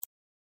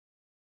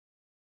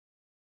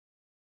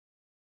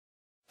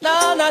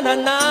No, no, no,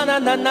 no, no,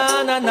 no,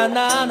 no, no, no,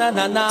 no, no,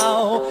 no,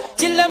 no.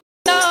 Kill them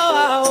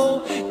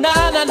now.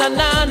 No, no, no,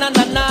 no, no,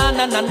 no, no,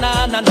 no, no,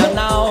 no, no, no,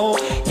 no.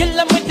 Kill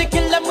them with the,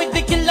 kill them with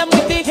the, kill them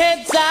with the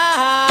heads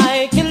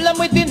high. Kill them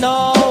with the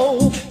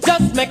no.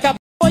 Just make a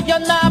boy you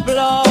not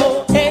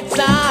blow. Heads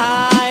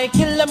high.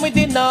 Kill them with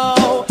the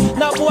no.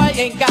 No boy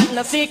ain't got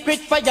no secret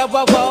for your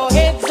wow.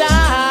 Heads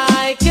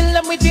high. Kill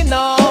them with the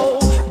no.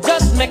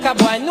 Just make a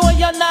boy know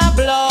you not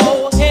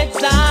blow. Heads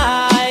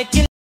high.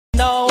 Kill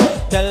no,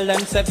 tell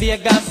them say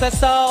Vegas say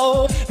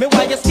so. Me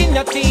why you skin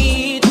your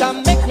teeth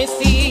and make me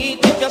see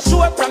it. If you're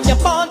sure from your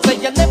phone say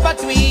you never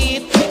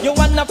tweet. You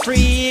wanna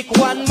freak,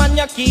 one man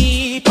you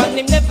keep, and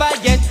him never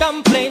yet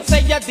complain,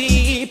 say you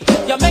deep.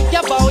 You make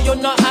your bow, you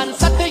no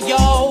answer to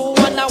yo.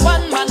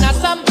 One man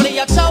assembly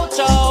a chow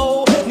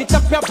chow. Knit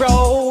up your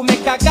bro,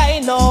 make a guy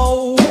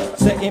know.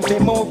 Say him be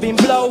moving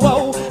blow,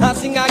 oh, and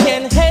sing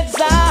again heads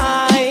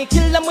high.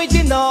 Kill them with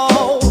the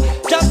no.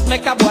 Just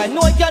make a boy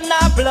know you're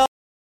not blow.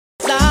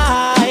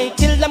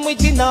 Kill them with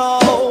the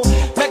no.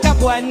 Make a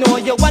boy know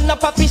you wanna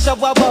puppy show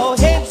wow.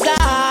 Heads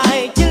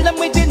high. Kill them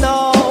with the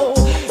no.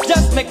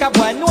 Just make a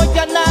boy know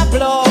you're not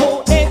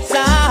blow. Heads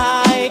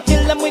high.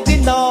 Kill them with the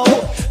no.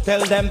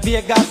 Tell them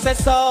Vegas say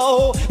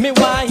so. Me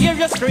want hear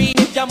you scream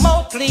if your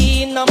mouth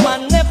clean. No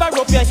man never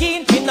rub your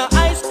hint with no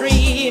ice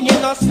cream. You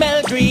no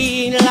smell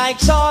green like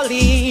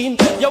Charlene.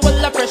 You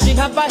will appreciate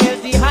have a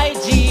healthy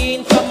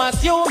hygiene. Some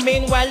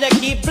assuming while you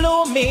keep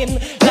blooming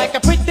like a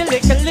pretty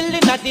little lily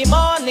in the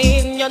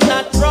morning. You're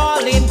not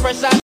crawling,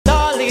 pressure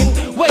darling.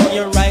 When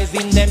you're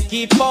rising, them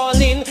keep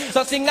falling.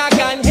 So sing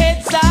again,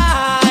 heads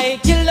high.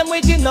 Kill them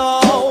with the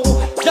no.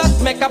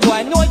 Just make a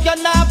boy know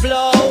you're not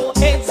blow.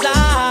 Heads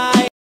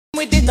high.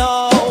 With the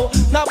no,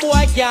 no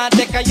boy can't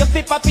take a you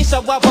flip a fish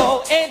of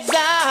wow. Heads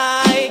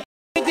high.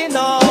 With the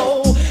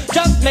no.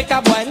 Just make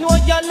a boy know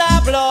you're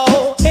not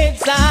blow.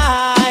 Heads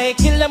high.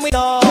 Kill them with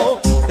no.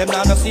 Them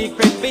not no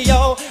secret for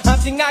you.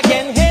 And sing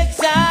again, heads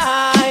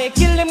high.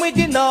 Kill them with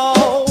the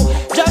no.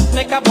 Just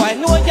make a boy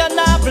know you're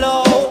not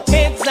blow.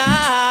 Heads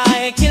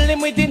high. Kill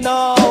them with the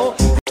no.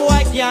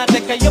 Boy can't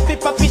take a you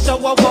flip a fish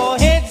of wow.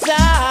 Heads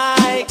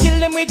high. Kill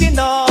them with the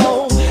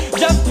no.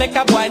 Just make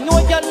a boy know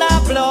you're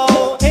not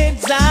blow.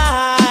 Heads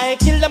high.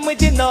 Kill them with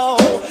the no.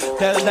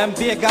 Tell them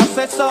Vegas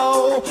say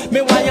so.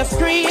 Me want you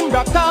scream,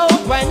 rock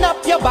out, wind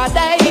up your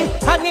body.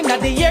 And in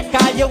the air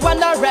car you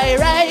wanna ray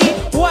ray.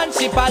 One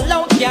ship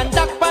alone can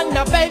duck on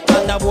the bait.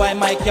 And the boy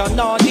Mike you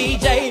no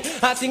DJ.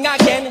 And sing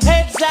again,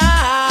 heads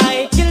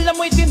high. Kill them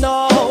with the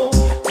no.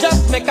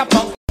 Just make a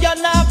punk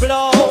you not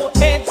blow.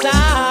 Heads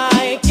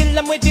high. Kill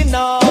them with the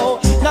no.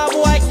 No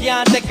boy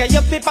can't take a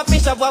you flip a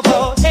fish of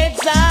wow.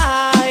 Heads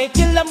high.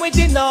 Kill them with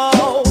the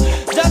no.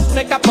 Just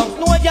make a punk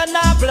know you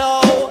not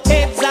blow.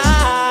 Heads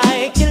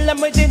high. Kill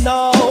them with the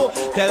no.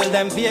 Tell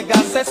them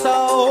Vegas say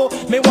so.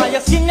 Me want you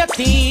skin your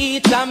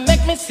teeth and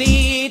make me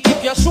see it.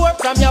 If you're sure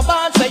from your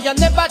bond say you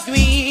never do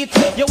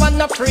it. You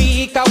wanna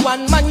freak a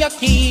one man you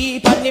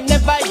keep, and him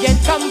never yet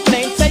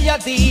complain say you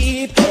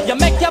deep. You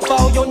make your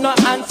bow, you no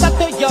answer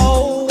to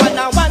yo.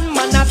 One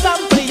man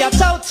assembly a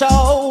chow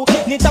chow.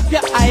 Knit up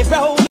your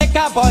eyebrow, make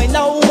a boy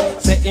know.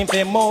 Say him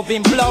be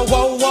moving blow,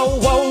 whoa, whoa,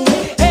 whoa.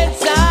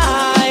 Heads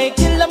high,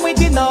 kill them with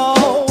the no.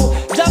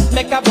 Just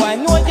make a boy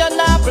know you're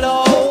not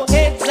blow.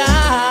 Heads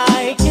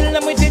high, kill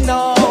them with the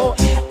no.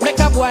 Make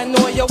a boy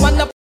know you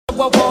wanna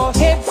whoa, whoa.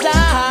 Heads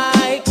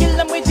high, kill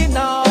them with the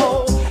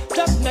no.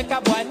 Just make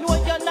a boy know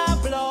you're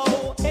not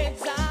blow.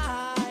 Heads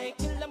high,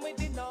 kill them with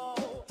the no.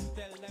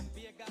 Tell them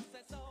Vegas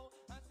say so.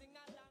 And sing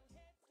along.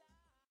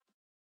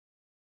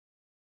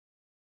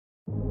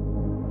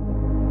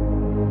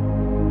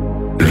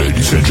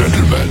 Ladies and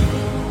gentlemen,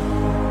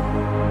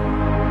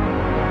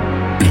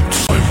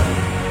 it's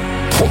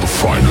time for the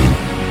final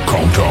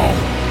countdown.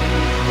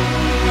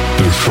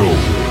 The show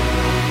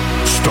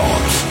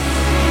starts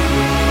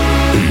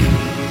in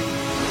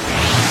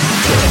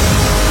 10,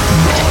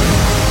 9,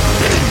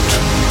 8,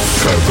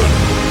 7,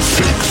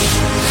 6,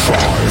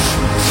 5,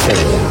 4,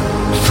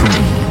 3,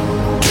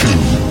 2,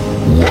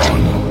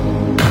 1.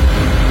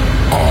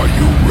 Are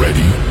you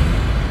ready?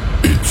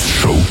 It's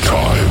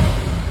showtime.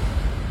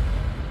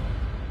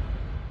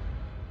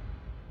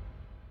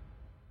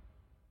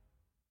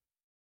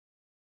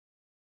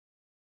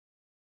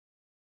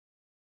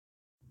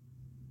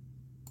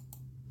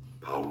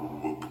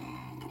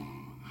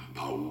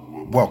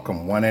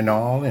 Welcome one and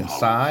all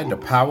inside the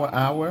Power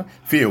Hour,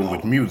 filled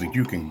with music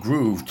you can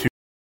groove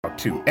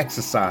to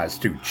exercise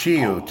to,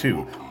 chill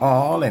to,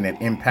 all in an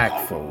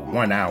impactful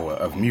 1 hour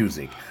of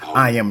music.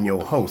 I am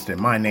your host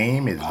and my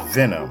name is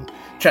Venom.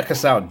 Check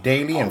us out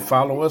daily and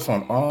follow us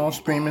on all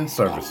streaming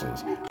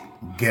services.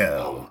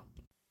 Go.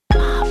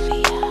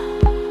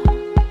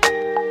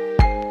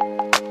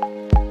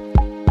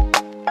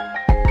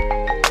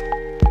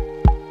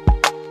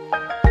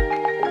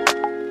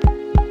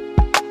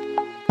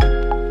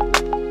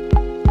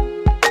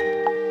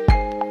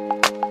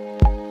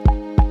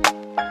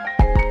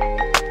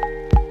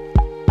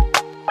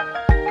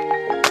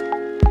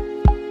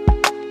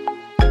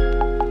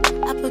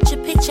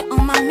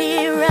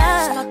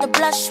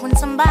 rush when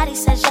somebody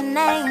says your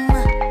name.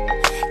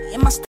 You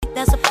must think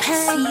there's a pain.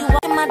 See you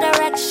walk in my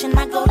direction,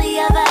 I go the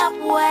other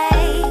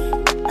way.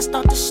 I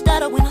start to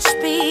stutter when I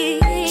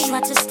speak.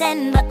 Try to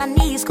stand, but my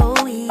knees go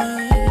weak.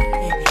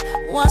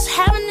 What's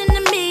happening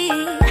to me?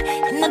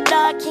 In the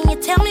dark, can you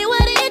tell me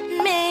what it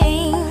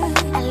means?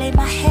 I lay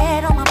my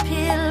head on my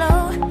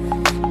pillow,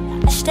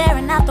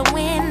 staring out the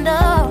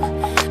window,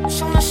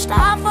 wishing a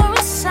star for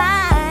a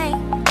sign.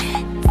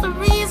 It's the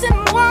reason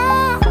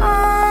why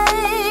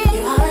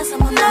you're always on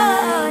my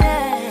mind.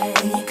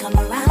 When you come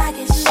around, I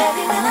get shy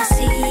when I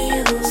see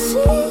you.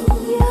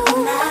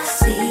 When I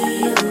see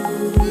you,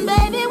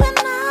 baby, when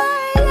I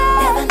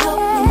never know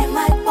when you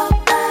might walk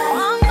by,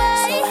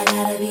 so I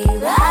gotta be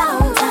right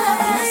on time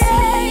when I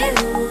see you.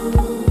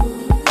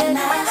 When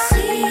I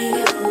see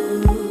you,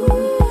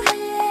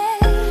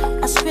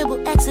 I scribble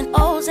X and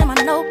O's in my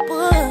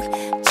notebook,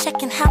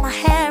 checking how my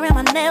hair and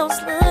my nails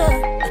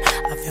look.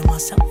 I feel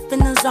myself in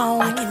the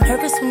zone. I get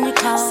nervous when you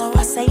call, so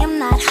I say I'm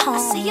not home. I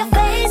see your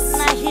face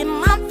and I hear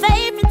my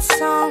favorite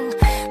song.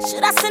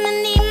 Should I send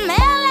an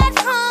email at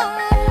home?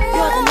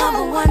 You're the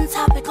number one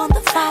topic on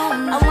the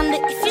phone. I wonder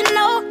if you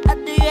know, or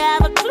do you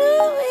have a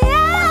clue?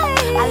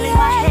 Yeah. I lay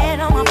my head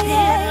on my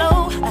pillow.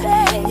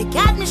 You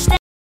got me staring out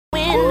the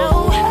window.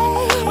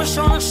 We're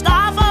showing a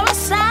star for a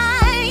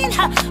sign.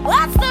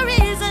 What's the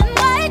reason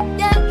why?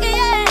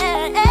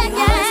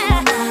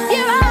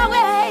 You're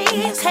always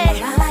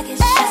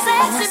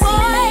sexy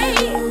boy.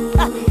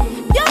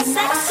 You're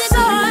sexy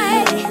boy.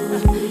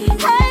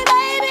 Hey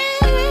baby,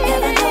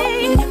 never know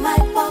when you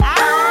might walk by. I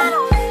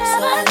don't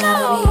never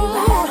know.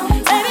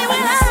 Baby,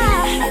 when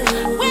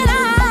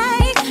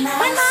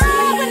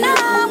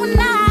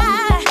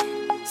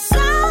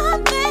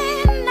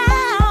something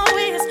now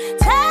is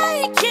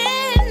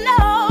taking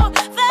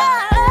over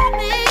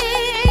me.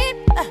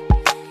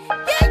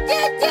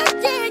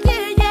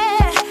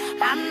 Yeah.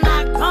 I'm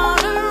not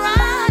gonna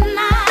run,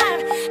 I'm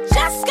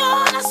just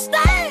gonna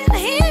stand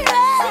here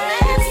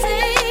and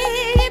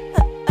sleep.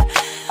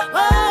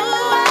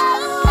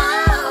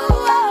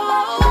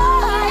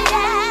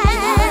 Yeah.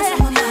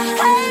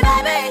 Hey,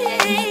 baby,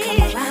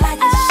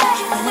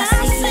 when I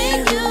see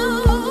you,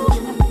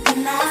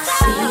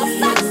 so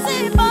sexy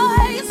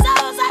boy, so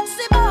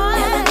sexy boy.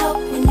 Never know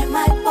when you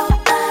might walk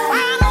by.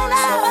 I don't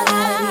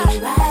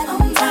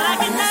know, but I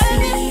get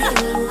nervous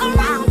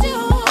around you.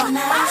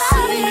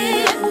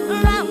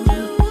 Around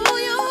you,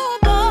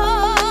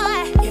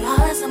 boy. You're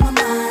always on my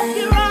mind.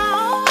 You're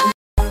always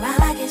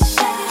around, I get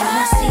shy when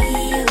I see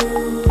you.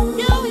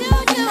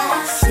 When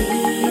I see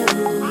you,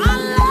 I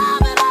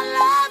love it.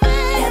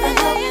 Never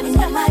know when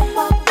you might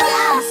walk by.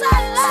 Yes, I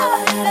love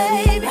it,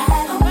 baby.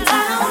 But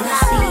I don't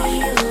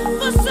know,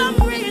 for some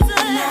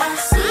reason,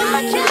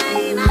 I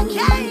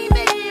can't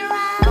be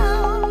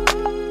around.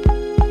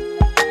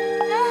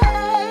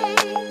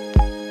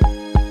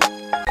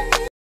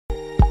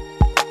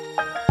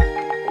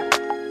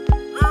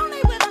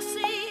 Only when I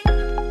see you.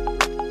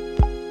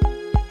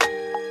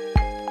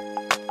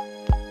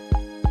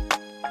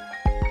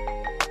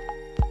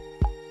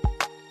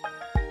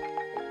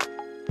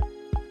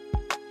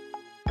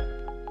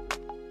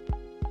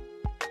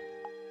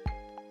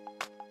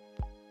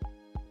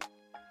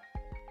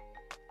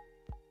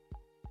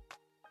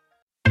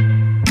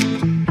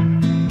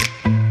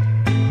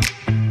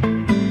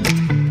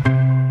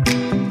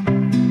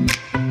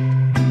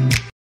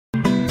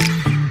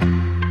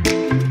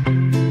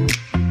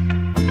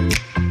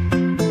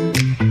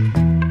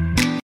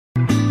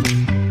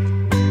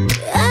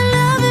 I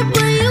love it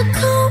when you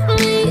call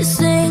me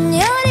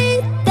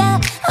señorita.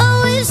 I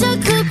wish I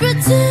could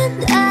pretend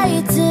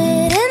I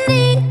didn't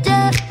need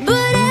ya,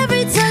 but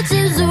every touch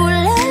is ooh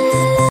la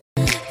la la.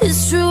 It's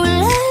true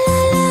la la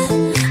la.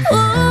 Oh,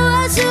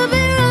 I should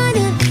be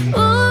running.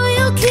 Oh,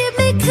 you keep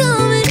me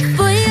coming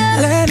for ya.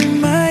 Land in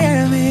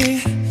Miami,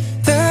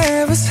 the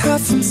air was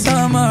hot from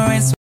summer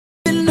rain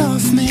sweeping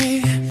off me.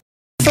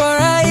 Before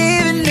I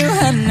even knew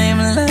her name,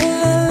 la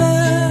la la.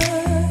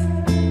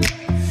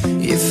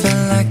 You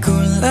felt like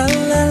ooh la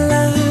la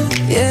la,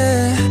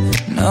 yeah,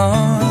 no.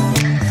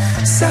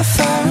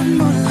 Sapphire and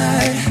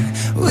moonlight,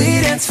 we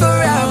danced for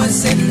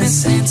hours in the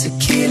same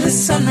tequila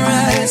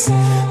sunrise.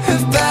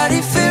 Her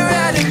body fit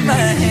right in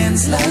my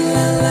hands, la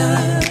la la.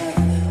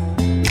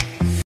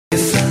 You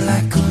felt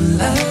like ooh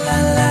la la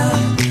la,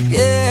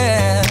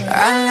 yeah.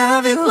 I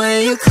love it when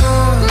you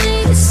call me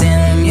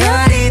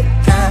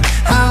señorita.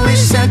 I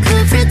wish I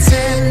could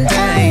pretend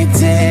I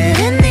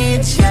didn't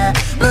need ya,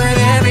 but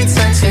every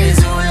touch is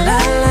ooh la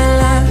la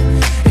la.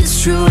 It's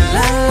true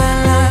la la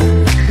la.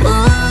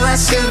 Ooh, I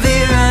should be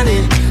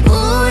running.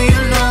 Ooh, you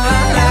know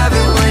I love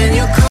it when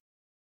you call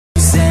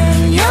me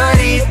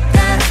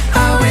señorita.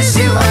 I wish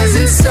it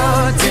wasn't so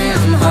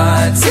damn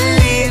hard to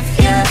leave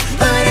ya,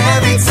 but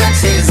every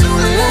touch is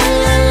ooh la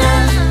la la.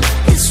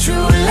 It's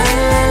true la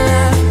la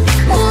la.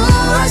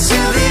 Ooh, I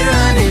should be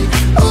running.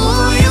 Ooh,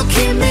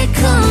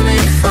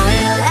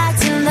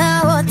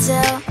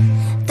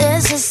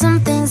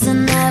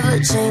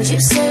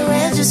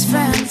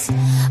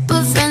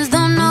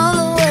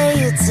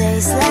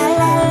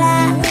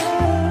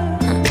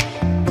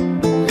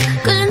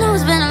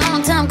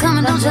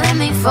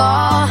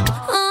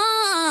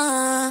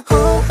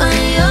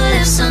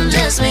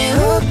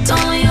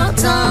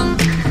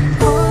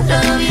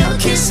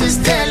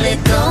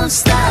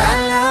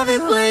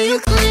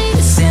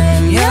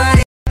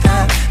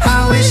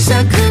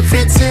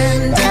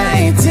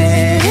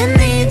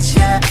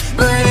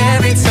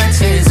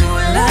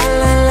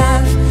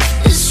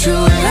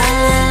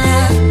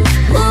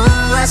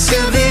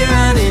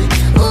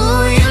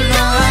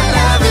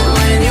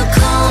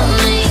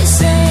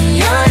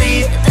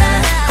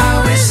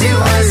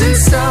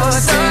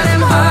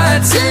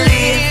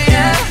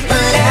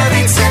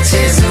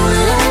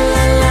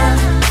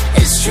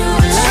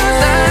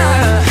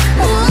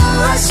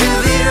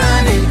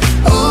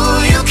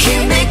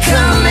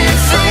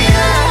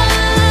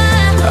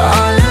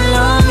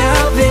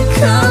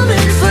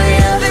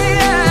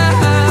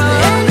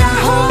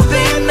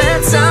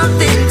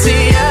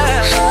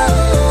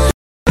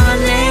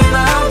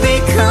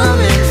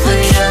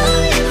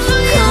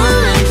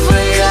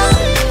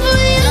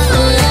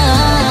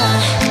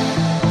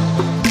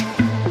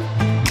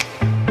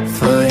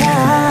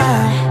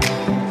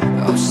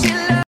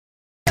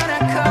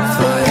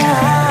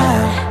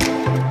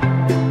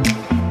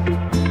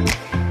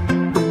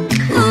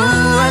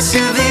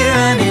 should be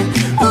running.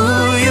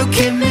 Ooh, you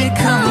keep me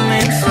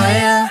coming for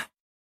ya.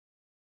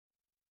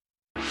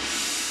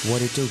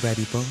 What it do,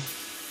 baby boo?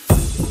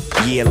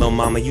 Yeah, little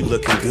mama, you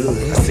looking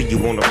good. I see you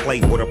wanna play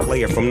with a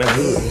player from the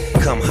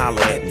hood. Come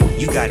holler at me,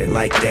 you got it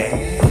like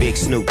that. Big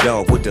Snoop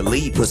Dogg with the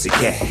lead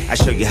pussycat. I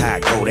show you how I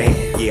go there.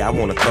 Yeah, I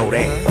wanna throw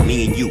that.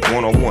 Me and you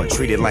one-on-one,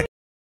 treat it like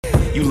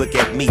you look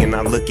at me and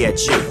I look at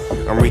you.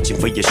 I'm reaching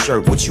for your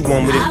shirt, what you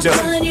want me to do? I'm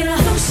telling you to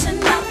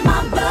loosen up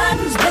my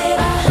buttons,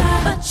 baby,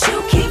 but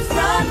you keep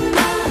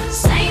frontin',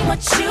 saying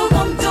what you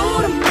gon'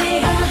 do to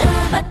me,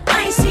 but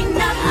I ain't seen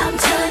nothing. I'm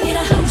telling you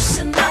to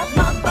loosen up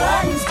my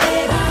buttons,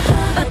 baby,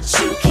 but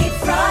you keep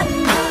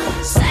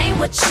frontin', saying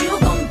what you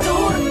gon' do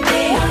to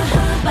me,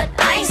 but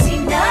I ain't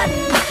seen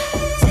nothing.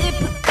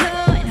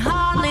 Typical and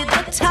hardly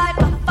the type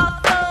I fall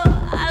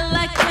for. I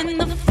like when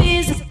the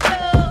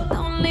physical,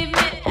 don't leave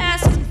me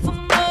asking for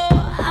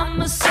more.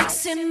 I'm a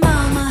sexy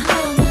mama,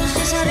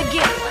 just how to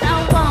get what I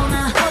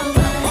wanna.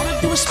 All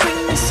I do is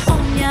spring this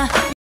on ya.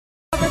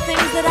 All the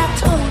things that I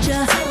told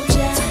ya.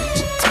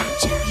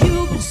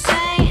 You've been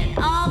saying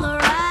all the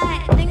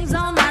right things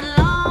all night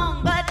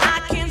long, but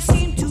I can't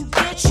seem to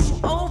get you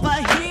over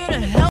here to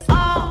help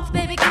off.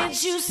 Baby,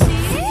 can't you see?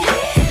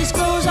 This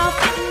goes off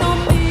getting on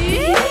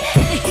me.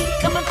 The heat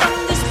coming from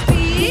this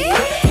beat,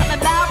 I'm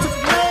about to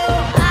blow.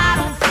 I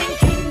don't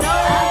think you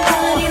know. I'm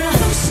telling you to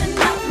loosen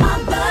up my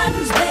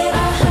buttons,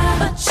 baby,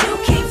 but you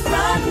keep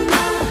frontin',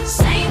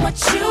 saying what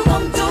you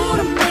gon' do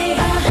to me,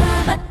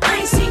 but I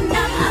ain't seen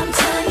nothing. I'm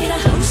telling you to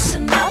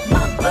loosen up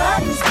my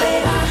buttons,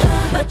 baby,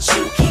 but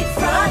you keep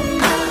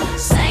frontin',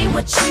 saying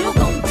what you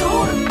gon' do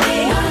to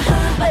me,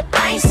 but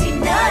I ain't seen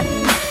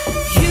nothing.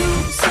 You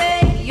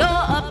say you're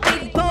a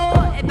big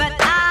boy, but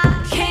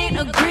I can't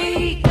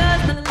agree,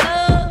 'cause the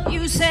love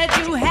you said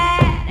you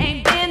had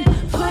ain't been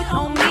put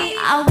on me.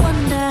 I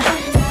wonder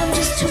if I'm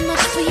just too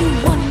much for you,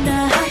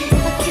 wonder.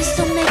 My kiss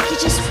don't make you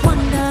just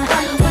wonder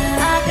what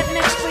I got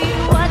next for you,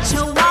 what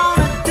you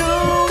wanna do.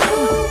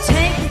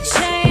 Take a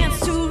chance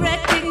to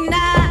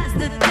recognize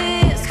that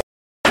this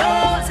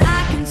yours. I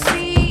can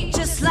see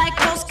just like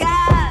those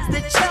guys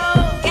that your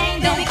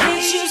game don't.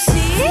 Can't you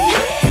see?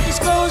 This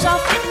goes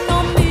off hitting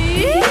on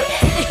me.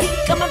 The heat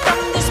coming from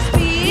this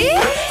beat,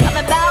 I'm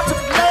about to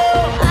blow.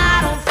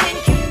 I don't think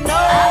you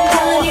know. I'm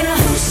telling you to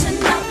loosen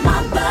up my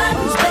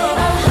buttons,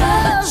 baby,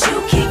 but you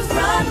keep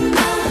frontin',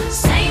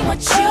 saying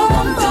what you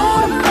gon' do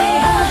to me,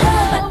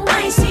 but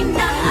I ain't seen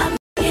nothing. I'm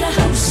telling you to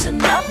loosen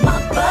up my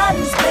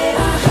buttons,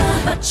 baby,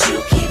 but you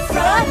keep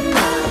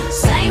frontin',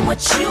 saying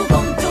what you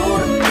gon' do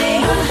to me,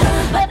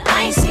 but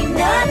I ain't seen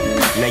nothing.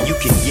 Now you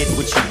can get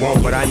what you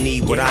want, but I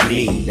need what I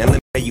need. Now let me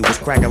tell you what's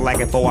cracking like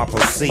it before I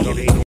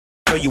proceed.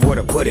 Show you where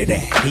to put it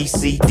at.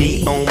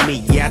 PCD on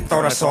me, yeah, I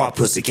thought I saw a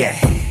pussycat.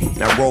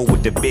 Now roll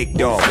with the big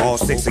dog, all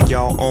 6 of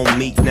y'all on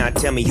me. Now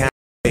tell me how,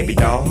 baby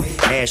doll.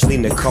 Ashley,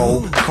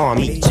 Nicole,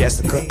 Carmi,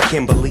 Jessica,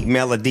 Kimberly,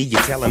 Melody, you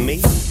telling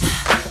me?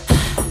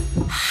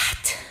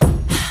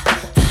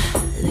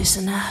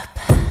 Listen up.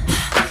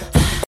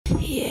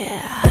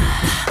 Yeah,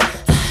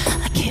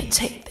 I can't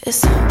take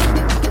this.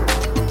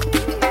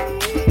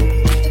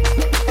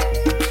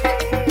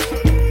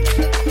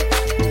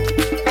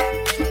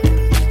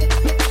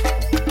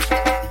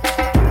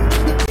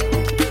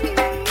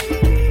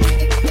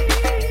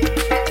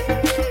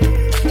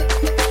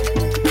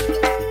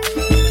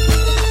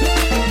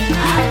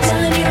 I'm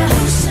telling you to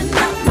loosen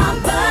up my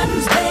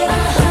buttons, baby,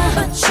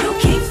 but you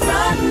keep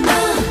frontin',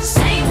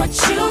 saying what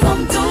you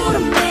gon' do to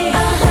me,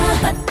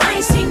 but I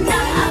ain't seen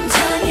nothing. I'm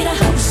telling you to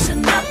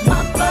loosen up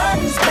my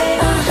buttons,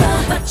 baby,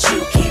 but you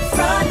keep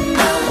frontin',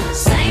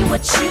 saying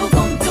what you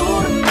gon' do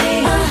to me,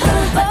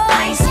 but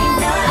I ain't seen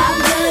nothing. I'm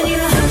telling you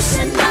to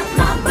loosen up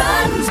my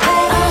buttons,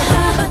 baby,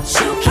 but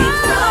you keep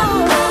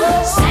frontin',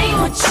 saying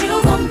what you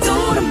gon' do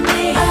to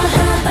me,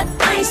 but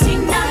I ain't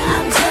seen nothing.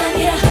 I'm telling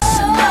you to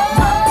loosen up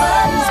my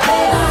buttons,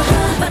 baby,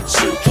 but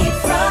you keep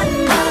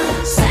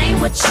frontin', saying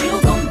what you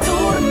gon' do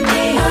to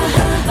me,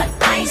 but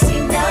I ain't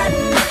seen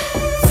nothing.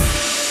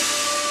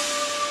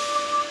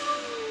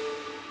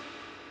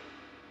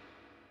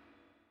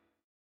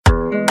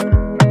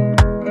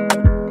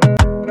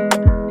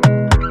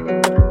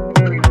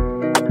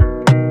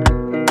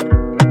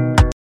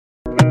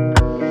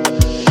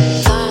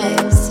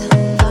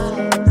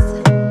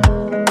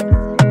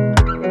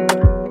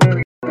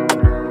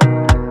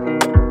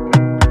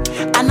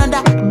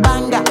 Another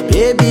banger.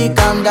 Baby,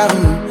 calm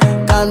down,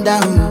 calm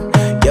down.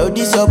 Yo,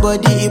 this your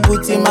body, it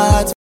puts in my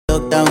heart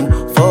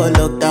for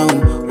lockdown,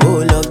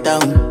 oh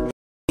lockdown.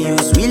 You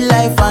sweet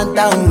life,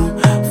 phantom,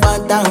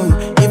 phantom.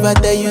 If I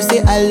tell you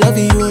say I love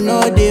you, you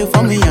know they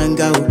for me, young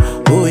girl,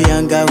 oh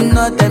young girl.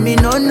 No, tell me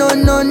no, no,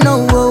 no,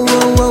 no, oh,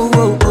 oh, oh,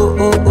 oh,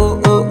 oh,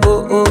 oh, oh, oh,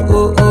 oh, oh,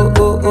 oh, oh,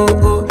 oh, oh,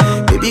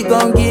 oh. Baby,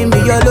 gon' give me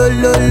your lo,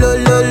 lo, lo,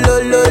 lo, lo,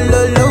 lo,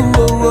 lo, lo,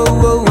 oh, oh,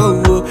 oh,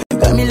 oh, oh. You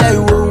got me like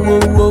whoa, whoa,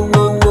 whoa,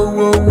 whoa, whoa,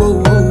 whoa, whoa,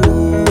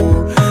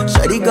 whoa.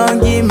 Shawty gon'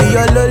 give me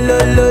your lo, lo,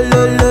 lo,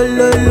 lo, lo,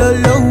 lo, lo,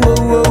 lo, oh,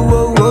 oh,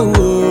 oh, oh,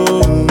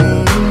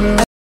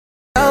 oh.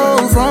 Oh,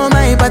 from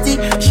my party,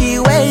 she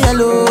wear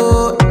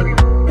yellow.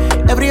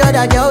 Every other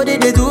other girl they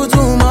do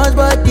too much,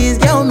 but this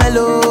girl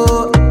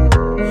mellow.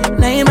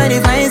 Now in my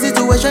fine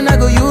situation, I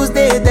go use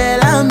they tell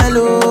I'm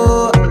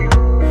mellow.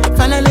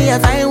 Finally I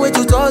find way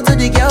to talk to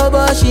the girl,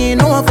 but she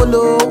ain't no one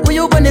follow. Who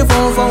you gonna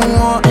phone for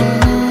one?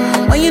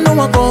 When you know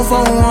I come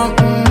for one,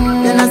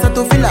 then I start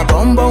to feel a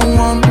bum bum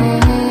one.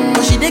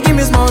 But she dey give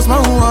me small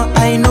small one.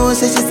 I know,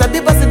 say she sabi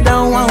pass it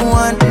down one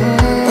one.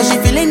 But she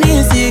feeling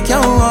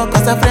insecure,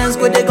 cause her friends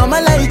go they go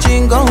my light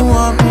ring go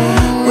on.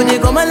 Go they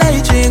go my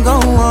light ring go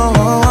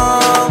on.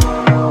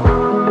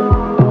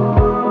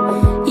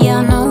 Yeah, I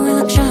know we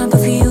look shy, but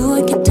for you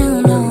I get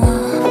down low.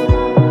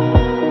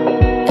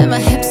 And my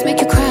hips make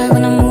you cry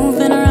when I'm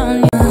moving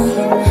around you.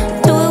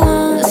 Do it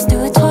once, do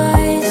it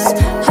twice.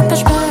 I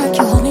push back,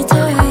 you hold me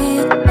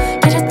tight.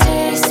 Get a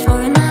taste for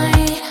a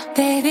night.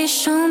 Baby,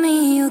 show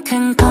me you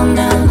can calm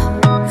down,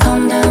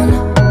 calm down.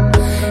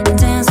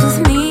 Dance with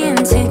me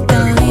and take the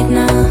lead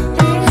now,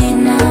 lead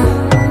now.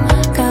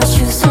 Got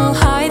you so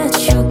high that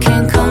you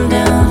can't come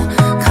down,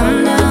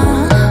 come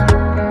down.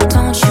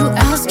 Don't you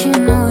ask, you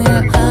know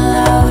you're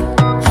allowed,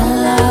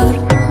 allowed.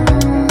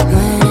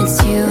 When it's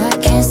you, I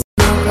can't say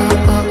no. Oh,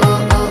 oh,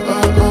 oh, oh,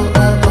 oh, oh,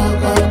 oh,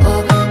 oh, oh,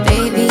 oh.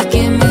 Baby,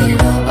 give me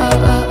low. Oh,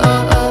 oh, oh,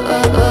 oh, oh,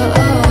 oh,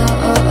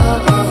 oh, oh,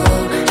 oh,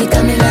 oh. You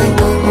got me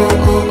like oh, oh,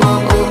 oh, oh,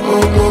 oh,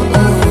 oh, oh,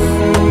 oh.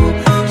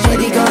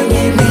 Shawty gon'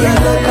 give me a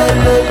low, low,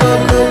 low, low,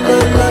 low,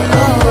 low, low,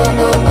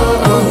 oh, oh, oh,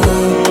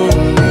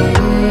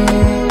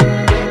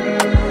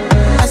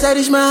 oh. As I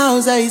reach my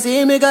house, I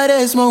see me got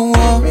a small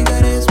wall.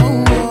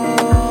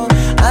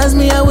 As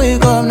me I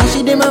wake up, now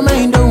she did my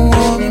mind don't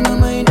walk.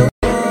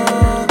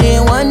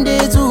 Then one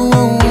day two,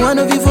 one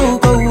of you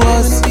folk go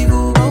was.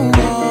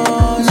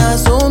 Now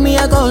so me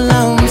I go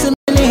down, see me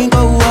link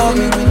go walk.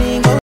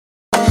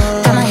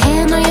 Got my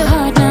hand on your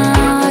heart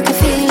now, I can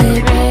feel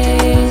it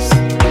race.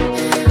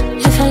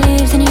 If I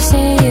leave, then you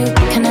say you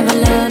can never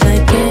love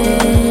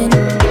again.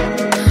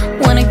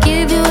 Wanna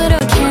give you it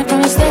all, can't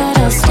promise that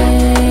I'll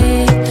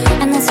stay.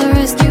 And that's a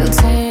risk you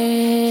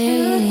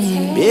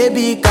take.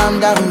 Baby, calm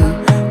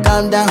down,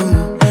 calm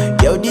down.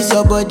 Yo, this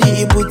your body,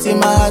 it puts in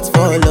my heart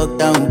for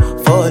lockdown,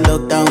 oh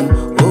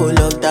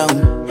lockdown.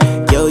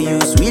 Yo, you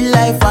sweet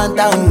life,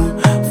 phantom,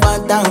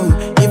 phantom.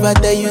 If I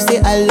tell you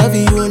say I love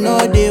you, you know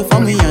they for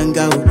me young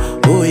girl,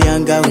 oh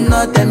young girl.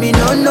 No tell me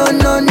no, no,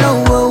 no,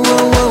 no, oh,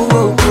 oh, oh, oh,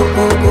 oh,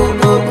 oh,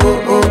 oh, oh,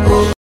 oh,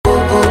 oh, oh,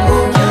 oh,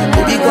 oh.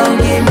 Baby, come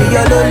give me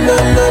your lo, lo,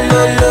 lo,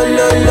 lo, lo,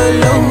 lo, lo,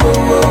 lo, oh,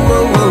 oh,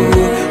 oh, oh,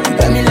 oh. You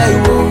got me like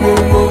whoa, whoa,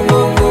 whoa,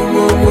 whoa, whoa,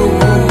 whoa, whoa,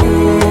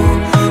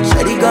 whoa.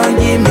 Shawty, come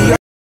give me your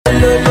lo,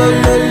 lo,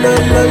 lo, lo,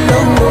 lo, lo,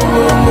 oh,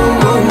 oh,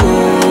 oh, oh, oh.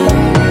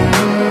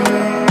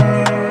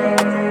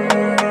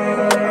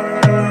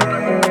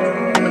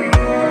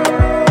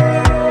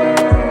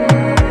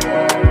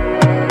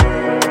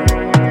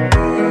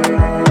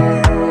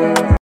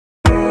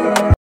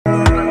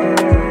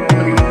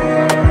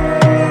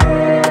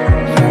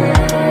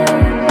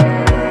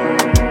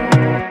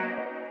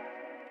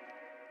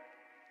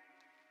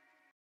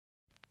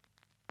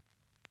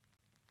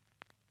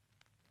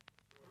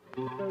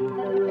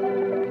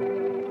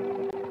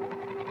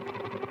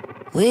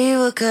 We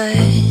were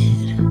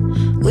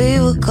good, we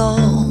were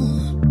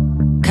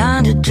gold.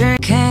 Kind of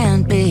drink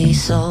can't be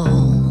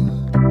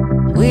sold.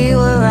 We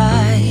were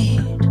right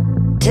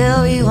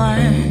till we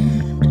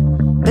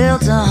weren't.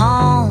 Built a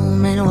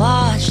home and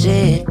watched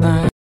it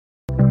burn.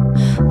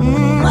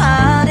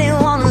 I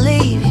didn't wanna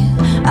leave you,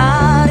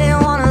 I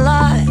didn't wanna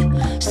lie.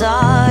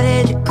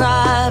 Started to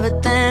cry,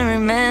 but then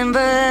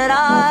remembered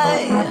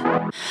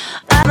I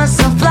must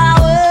some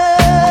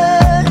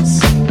flowers,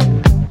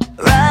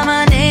 write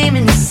my name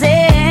in the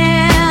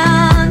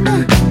sand,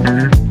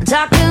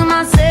 talk to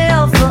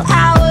myself for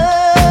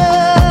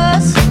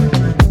hours,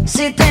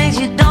 see things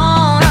you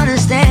don't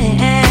understand.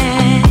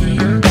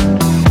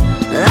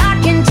 I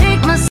can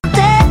take my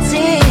steps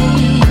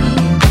in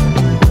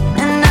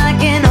and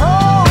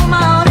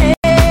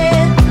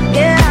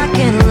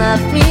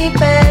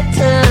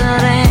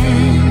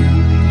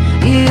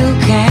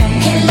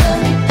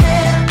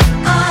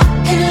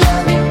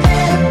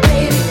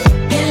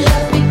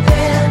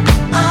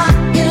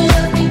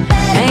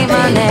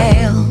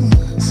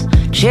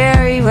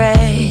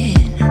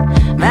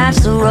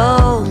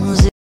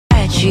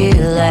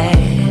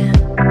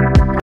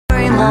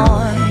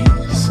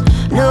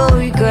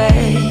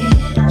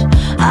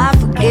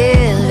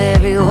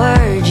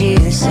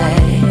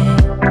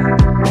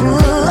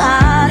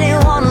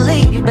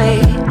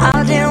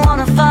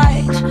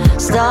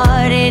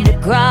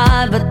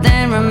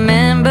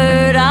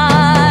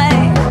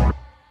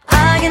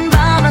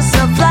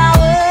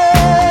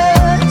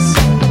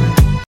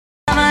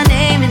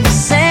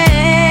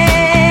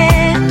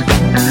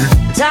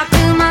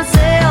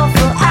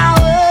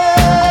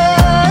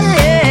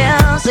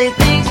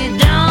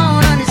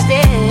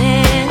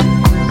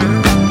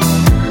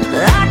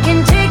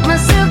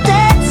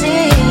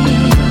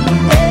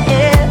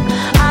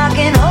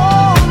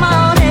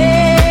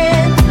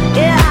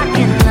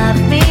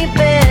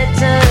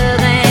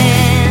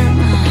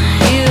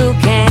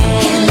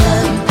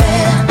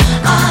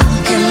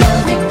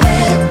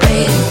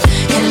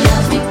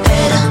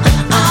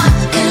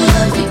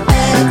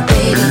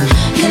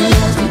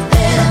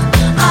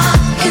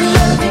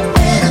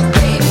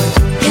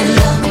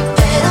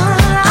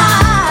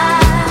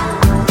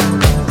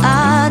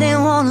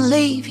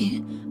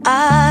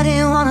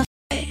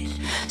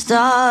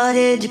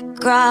Started to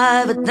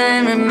cry, but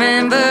then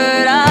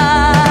remembered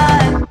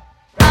I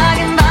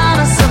can buy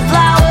myself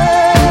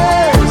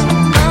flowers,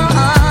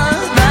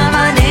 write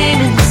my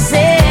name in the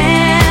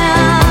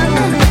sand,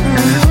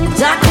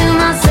 talk to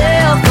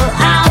myself for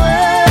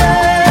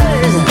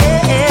hours,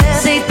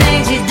 say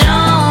things you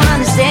don't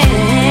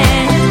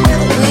understand.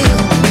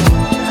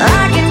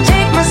 I can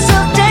take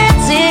myself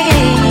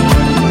dancing,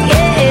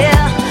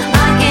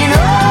 I can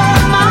hold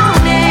the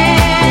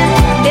morning,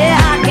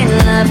 I can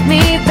love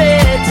me better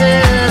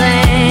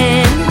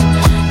than,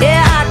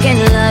 I can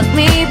love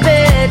me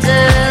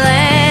better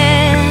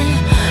than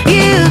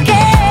you can.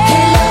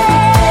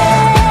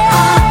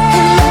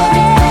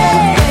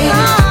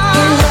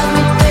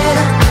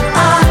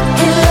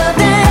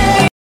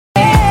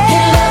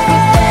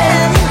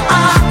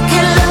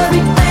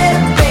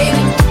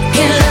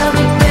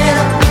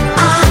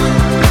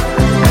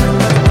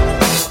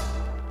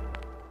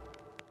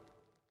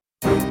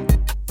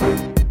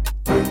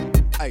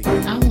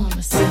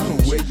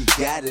 Where you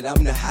got it,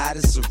 I'm the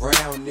hottest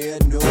around there.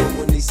 Know it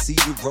when they see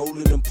you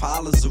rolling them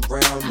Impalas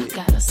around it.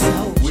 Got a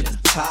soldier. With the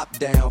top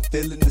down,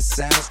 feeling the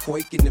sounds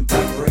quaking and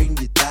vibrating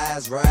your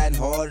thighs. Riding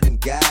harder than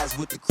guys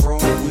with the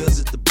chrome wheels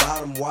at the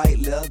bottom, white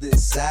leather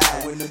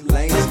inside. When them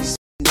lanes be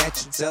spitting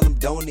at you, tell them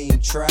don't even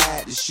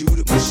try to shoot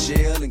at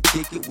Michelle and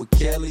kick it with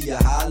Kelly or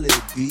holler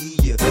at B.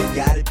 You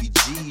gotta be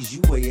G's,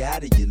 you way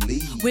out of your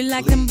league. We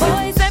like them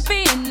boys that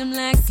be in them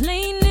legs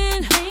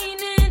leaning,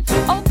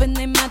 open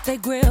they mouth, they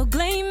grill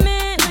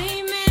gleaming,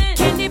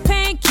 candy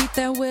paint, keep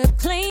that whip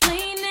clean.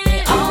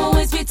 They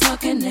always be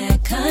talking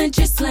that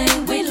country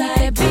slang. We like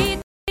that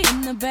beat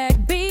in the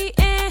back beating.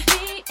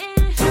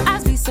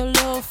 I be so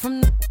low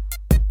from the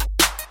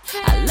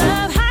I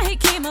love how he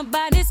keep my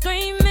body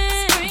screaming.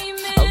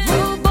 A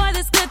rude boy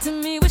that's good to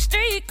me with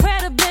street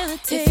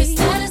credibility. If his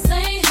status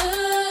ain't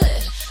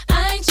hood,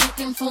 I ain't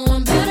checking for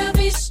him. Better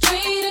be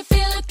street if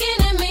you're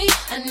looking at me.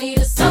 I need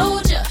a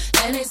soldier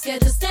that ain't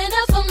scared to stand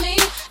up for me.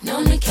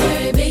 Known to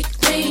carry big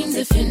things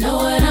if you know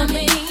what I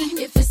mean.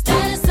 If his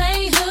status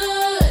ain't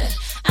hood,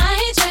 I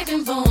ain't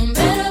checking for him.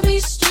 Better be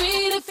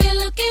street if you're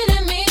looking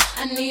at me.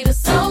 I need a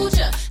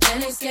soldier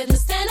that ain't scared to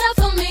stand up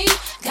for me.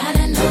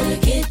 Gotta know to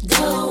get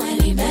dough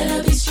and he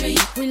better be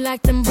street. We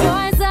like them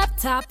boys up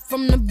top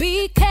from the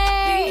BK.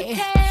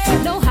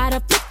 Know how to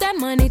flip that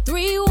money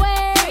three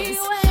ways.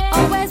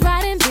 Always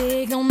riding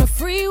big on the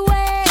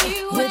freeway.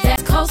 With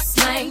that coast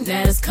slang,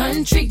 that is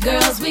country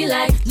girls. We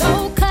like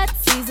low cut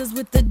Caesars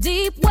with the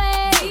deep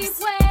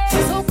waves.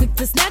 So quick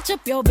to snatch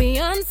up your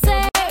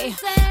Beyonce.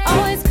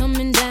 Always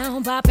coming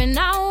down, popping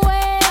our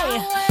way.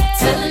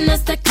 telling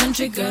us that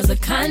country girls the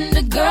kind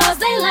of girls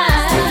they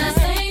like.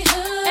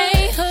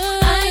 Ain't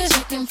hood, I ain't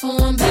checking for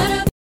them.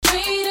 Better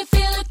treat if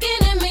you're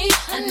looking at me.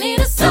 I need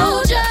a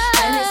soldier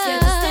and it's here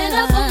to stand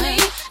up for me.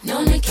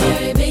 Known to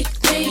carry big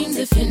things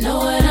if you know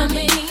what I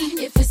mean.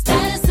 If his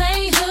status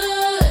ain't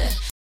hood,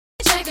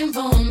 checking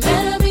for him.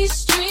 Better be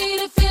street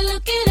if you're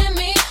looking at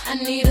me. I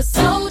need a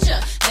soldier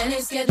and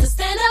he's scared to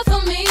stand up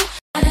for me.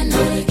 I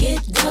know to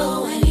get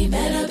dough and he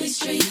better be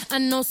street. I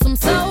know some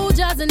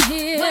soldiers in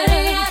here. Where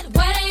they at?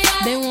 Where they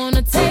at? They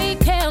wanna take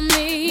care of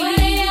me. Where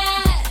they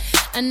at?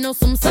 I know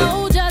some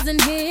soldiers in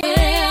here. Where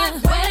they at?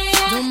 Where they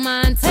at? Don't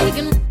mind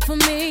taking for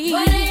me.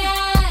 Where they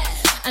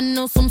at? I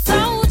know some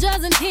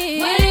soldiers in here.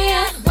 Where they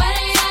at? Where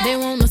they at? They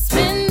wanna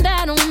spend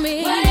that on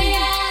me. Where they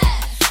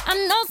at? I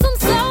know some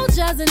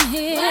soldiers in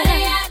here. Where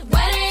they at?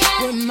 Where they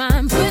at? Wouldn't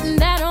mind putting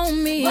that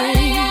on me. Where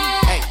they at?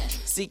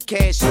 See,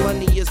 cash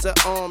money is an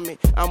army.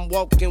 I'm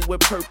walking with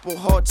purple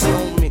hearts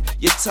on me.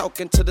 You're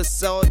talking to the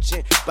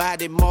sergeant,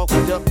 body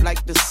marked up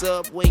like the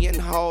subway in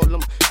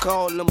Harlem.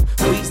 Call him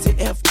Weezy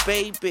F,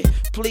 baby.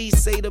 Please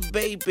say the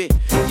baby.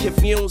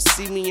 If you don't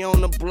see me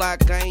on the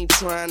block, I ain't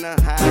trying to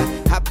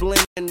hide. I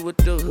blend in with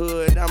the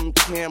hood, I'm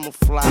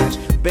camouflage.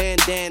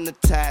 Bandana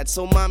tied,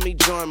 so mommy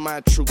join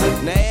my troop.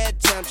 Now every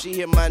time she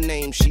hear my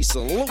name, she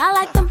salute. I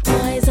like them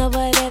boys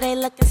over there, they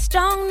looking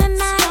strong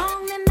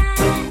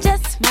tonight.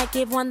 Just might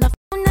give one the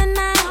phone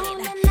tonight.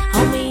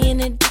 Homie in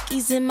the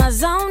dickies in my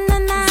zone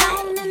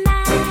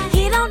tonight.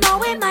 He don't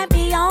know it might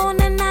be on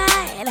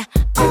tonight.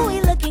 Oh,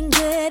 he looking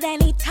good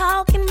and he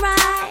talking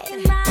right.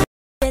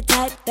 The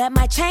type that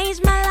might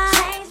change my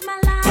life.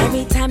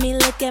 Every time he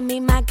look at me,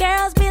 my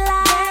girls be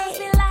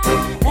like,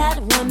 that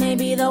one may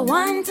be the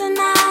one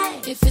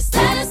tonight. If his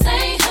status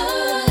ain't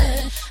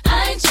hood,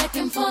 I ain't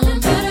checking for him.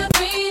 Better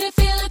breed if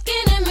you're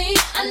looking at me.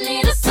 I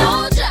need a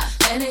soldier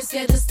and he's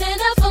scared to stand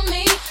up for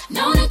me.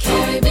 Known to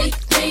carry big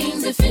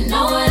things if you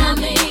know what I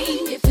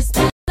mean. If his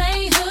status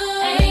ain't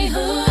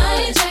hood,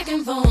 I ain't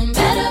checking for him.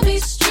 Better be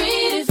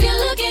street if you're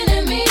looking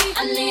at me.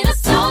 I need a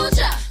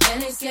soldier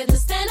and he's scared to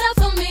stand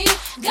up for me.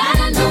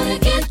 Gotta know to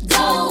get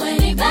dough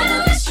and he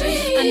better be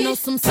street. I know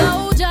some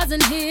soldiers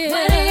in here.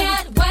 Where they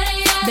at? Where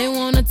they at? They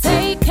wanna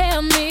take care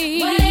of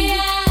me. Where they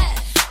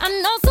at?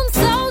 I know some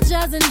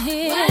soldiers in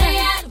here. Where they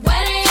at?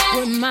 Where they at?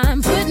 Wouldn't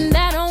mind putting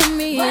that on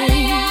me. Where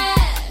they at?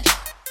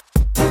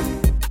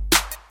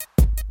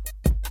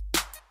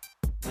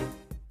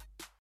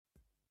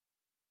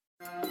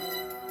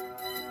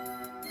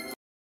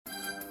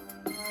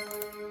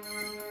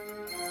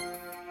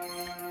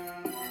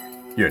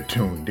 You're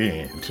tuned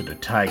in to the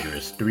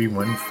Tigress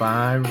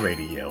 315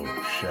 radio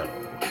show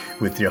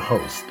with your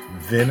host,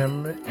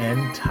 Venom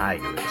and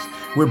Tigress.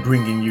 We're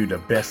bringing you the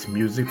best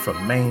music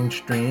from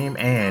mainstream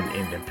and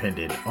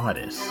independent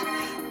artists.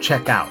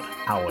 Check out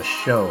our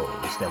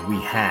shows that we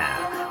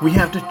have. We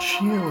have the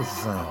Chill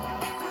Zone,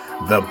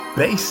 the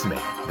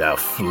Basement, the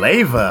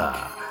Flavor,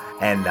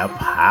 and the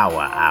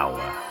Power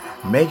Hour.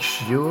 Make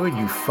sure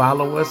you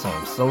follow us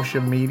on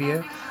social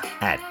media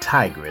at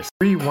Tigress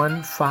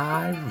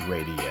 315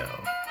 Radio.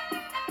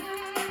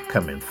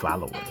 Come and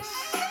follow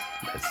us.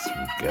 Let's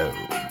go.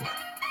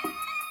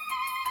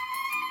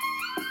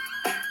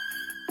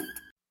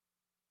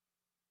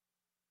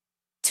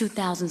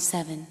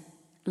 "2007.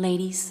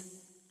 Ladies,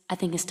 I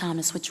think it's time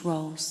to switch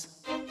roles.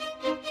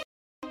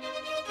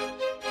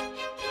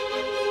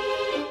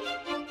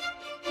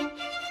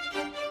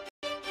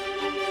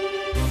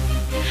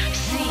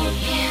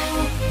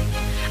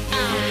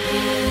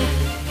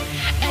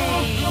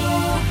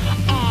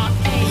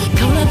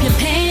 Pull up your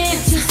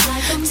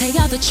pants, take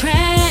out the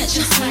trash,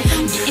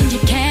 get in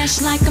your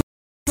cash like a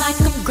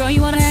girl.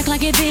 You wanna act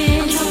like it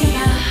been.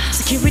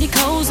 Security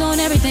codes on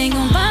everything,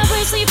 on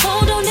vibrate, sleep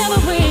phone don't never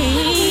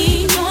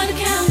ring.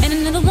 And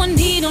another one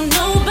he don't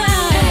know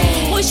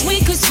about. Wish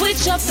we could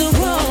switch up the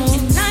roles.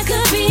 And I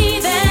could be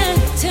there,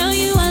 tell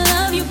you I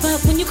love you,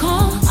 but when you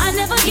call, I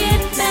never get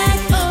back.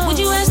 Would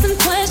you ask them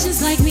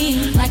questions like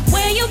me, like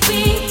where you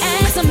be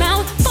at? 'Cause I'm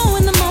out 4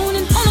 in the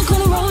morning, on the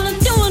corner rolling,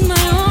 doing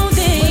my own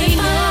thing.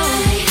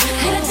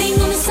 Had a thing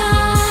on the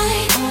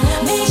side,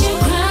 made you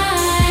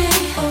cry.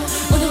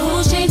 Will the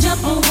rules change up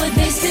or would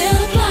they still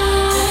apply?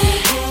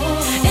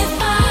 If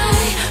I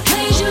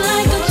played you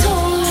like a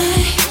toy,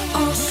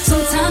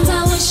 sometimes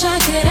I wish I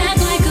could act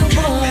like a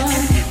boy.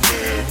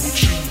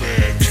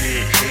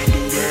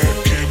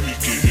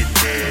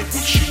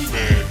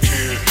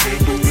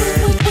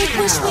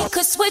 Wish we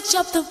could switch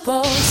up the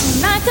roles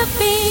and I could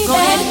be go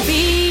there. Ahead and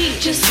be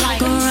just like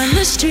go run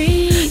the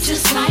street,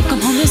 just like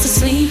I'm homeless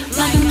asleep,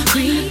 like I'm a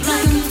creep,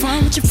 like I'm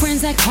fun with your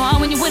friends that call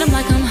when you with them,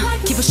 like I'm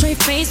keep a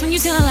straight face when you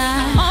tell a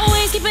lie.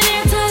 Always keep an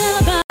airtight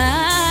alibi.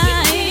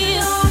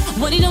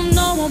 What he don't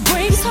know won't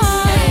break his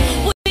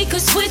heart. We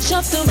could switch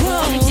up the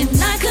roles and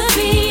I could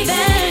be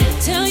there,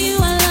 tell you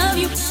I love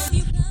you,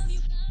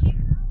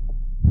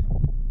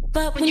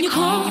 but when you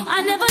call,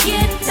 I never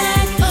get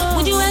back.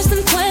 Would you ask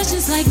them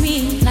questions like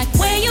me, like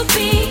where you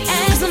be?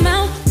 As I'm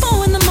out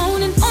 4 in the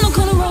morning, on the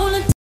corner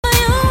rolling, my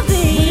own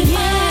thing.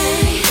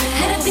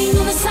 Had a thing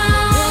on the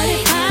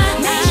side,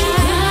 made you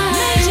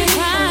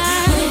cry.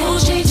 Will the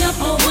rules change up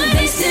or would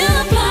they still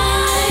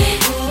apply?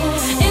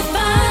 If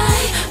I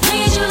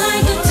played you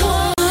like a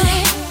toy,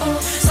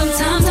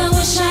 sometimes I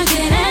wish I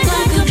could act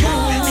like a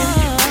boy.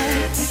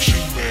 What you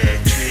mad,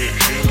 can't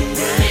handle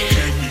that?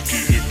 Can't be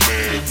getting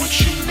mad. What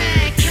you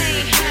mad,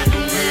 can't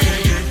handle that?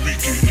 Can't be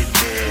getting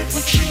mad.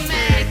 What you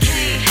mad,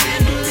 can't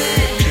handle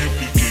that? Can't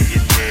be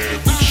getting mad.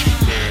 What you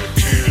mad,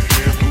 can't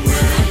handle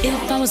that?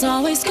 If I was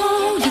always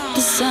gone, let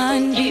the sun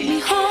beat me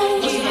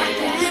home.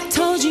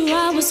 Told you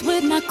I was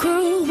with my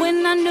crew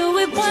when I knew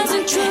it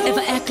wasn't true. If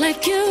I act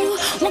like you,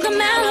 won't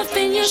come out up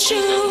in your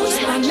shoes.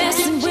 I'm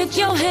messing with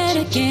your head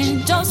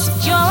again. Dose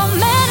of your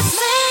medicine.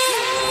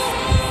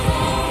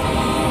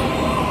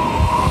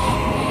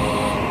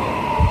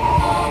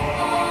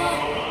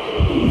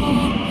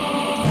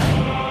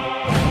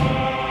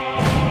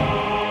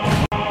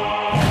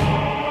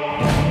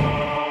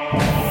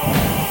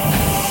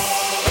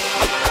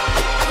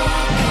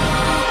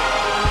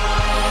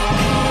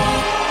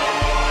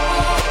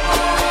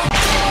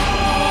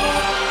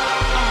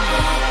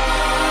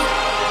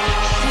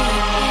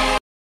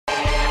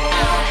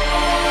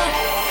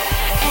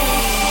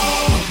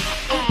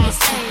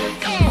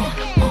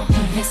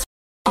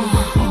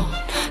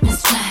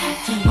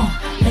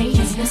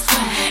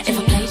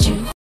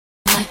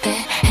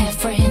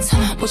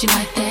 Would you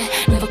like that?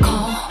 Never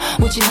call.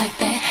 Would you like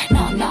that?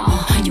 No, no,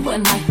 you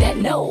wouldn't like that.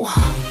 No.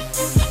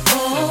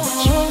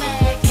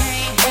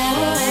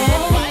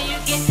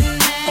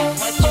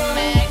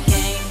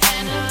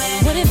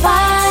 What if I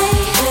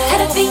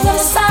had a thing on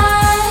the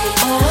side,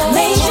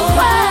 made you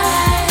cry?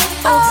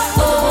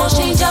 Will the rules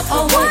change up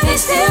or would they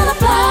still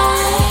apply?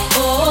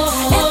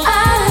 If I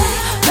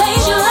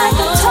played you like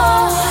a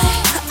toy,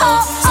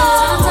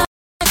 sometimes I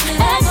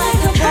act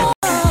like a boy.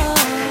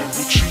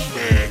 What you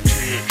mad,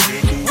 can't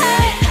handle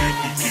that?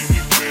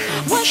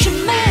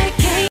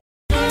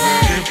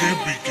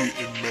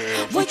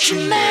 What you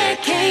mad,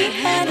 can't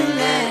handle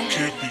that?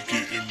 Can't be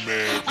getting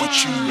mad. What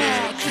you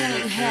mad,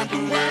 can't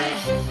handle that?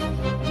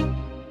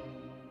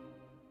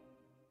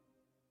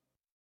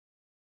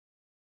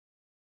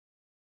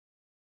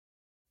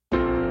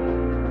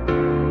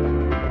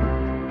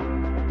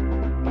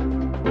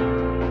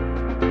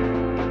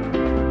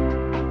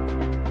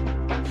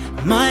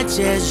 Much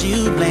as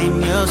you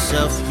blame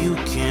yourself, you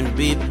can't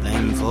be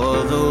blamed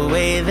for the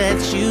way that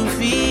you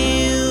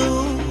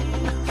feel.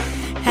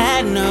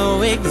 Had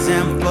no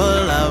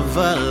example of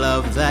a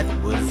love that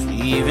was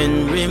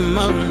even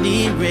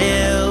remotely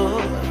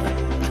real.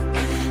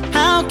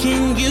 How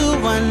can you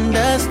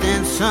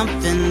understand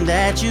something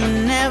that you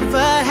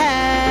never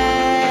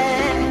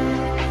had.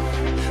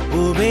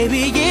 Oh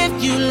baby, if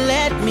you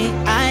let me,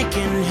 I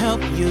can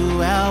help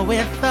you out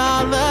with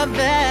all of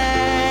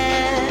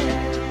that.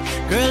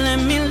 Girl,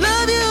 let me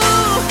love you,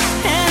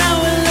 and I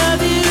will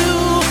love you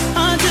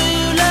until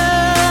you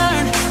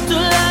learn to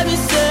love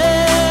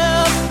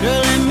yourself.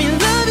 Girl, let me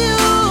love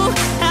you,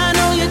 I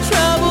know your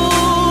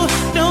trouble,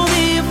 don't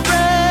be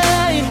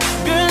afraid.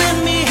 Girl, let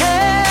me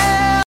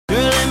help.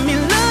 Girl, let me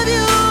love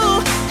you,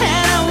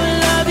 and I will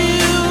love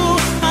you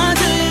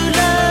until you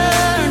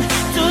learn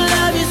to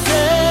love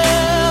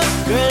yourself.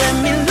 Girl, let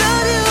me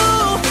love you,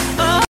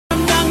 oh,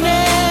 from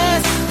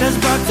darkness that's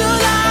brought to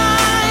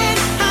light,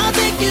 I'll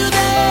take you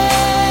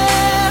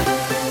there.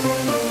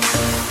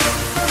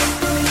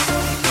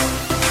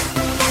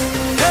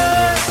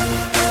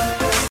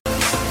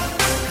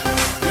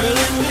 Girl,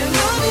 let me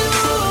love you.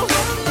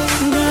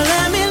 Girl,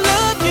 let me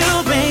love you,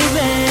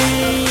 baby.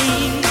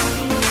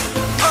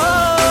 Oh,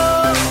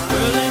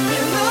 girl, let me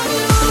love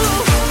you.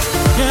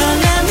 Girl,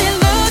 let me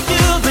love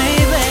you,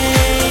 baby.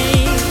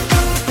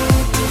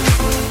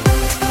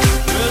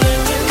 Girl, let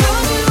me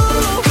love you.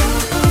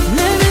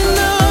 Let me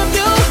love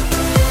you.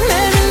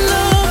 Let me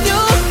love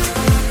you.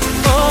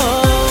 Oh,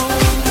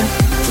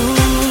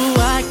 ooh,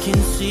 I can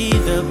see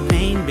the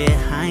pain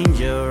behind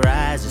your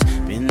eyes. It's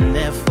been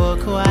there for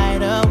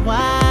quite a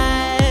while.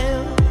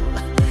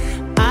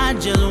 I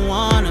just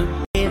wanna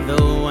be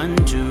the one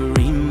to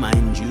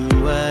remind you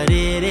what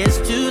it is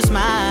to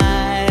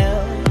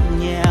smile.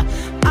 Yeah,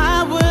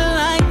 I would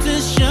like to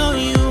show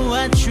you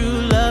what true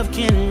love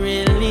can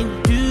really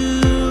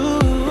do.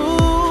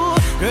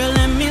 Girl,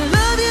 let me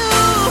love you,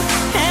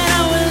 and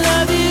I will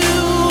love you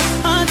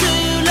until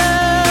you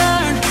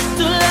learn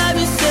to love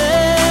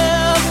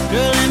yourself.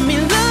 Girl, let me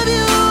love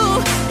you,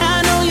 I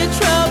know your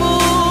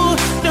trouble,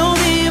 don't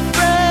be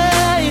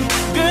afraid.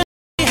 Girl, let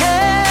me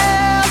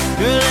help.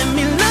 Girl, let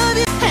me love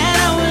you, and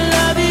I will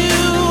love you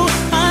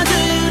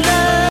until you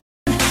learn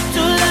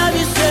to love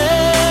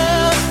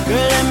yourself.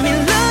 Girl, let me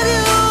love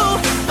you,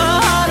 a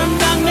heart of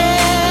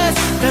darkness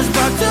that's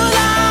brought to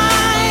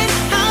light,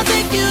 I'll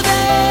take you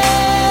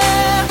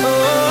there. Oh,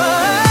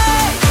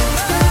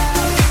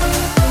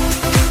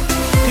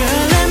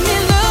 girl, let me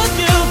love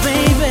you,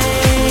 baby.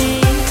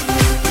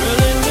 Girl,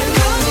 let me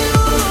love you.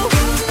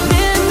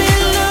 Let me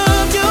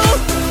love you.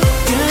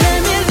 Girl, let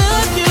me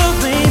love you,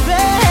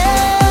 baby.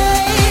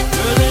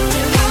 Girl, let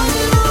me love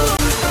you.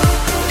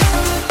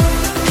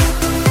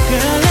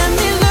 Girl, let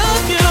me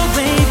love you,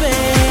 baby.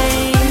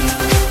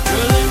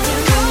 Girl, let me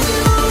love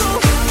you.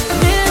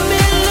 Let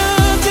me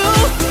love you.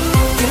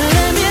 Girl,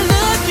 let me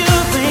love you,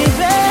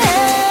 baby.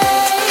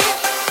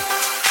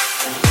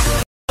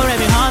 For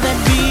every heart that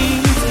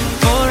beats,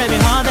 for every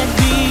heart that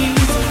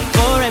beats,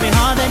 for every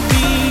heart that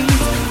beats,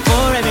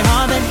 for every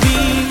heart that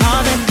beats,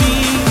 heart that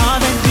beats, heart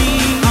that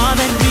beats, heart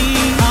that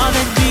beats, heart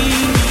that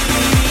beats.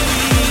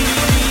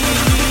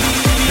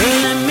 Girl,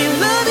 let me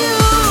love you,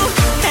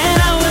 and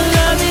I will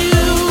love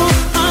you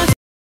until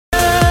you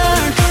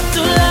learn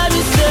to love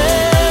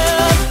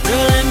yourself.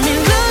 Girl, let me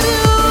love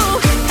you,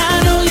 I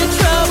know your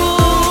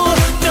trouble,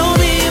 don't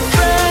be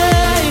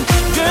afraid.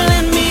 Girl,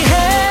 let me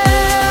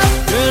help.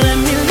 Girl, let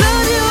me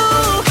love you,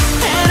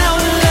 and I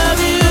will love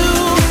you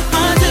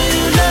until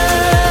you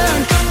learn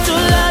to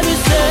love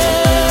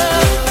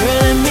yourself. Girl,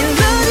 let me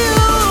love you,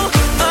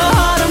 a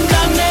heart of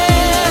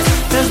darkness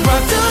that's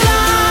brought to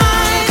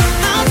light,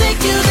 I'll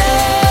take you there.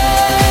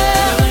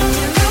 Let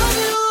me love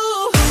you.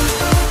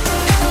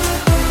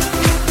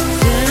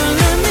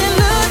 Let me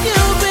love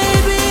you,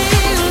 baby.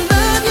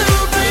 Love you,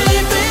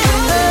 baby.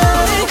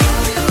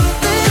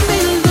 Let me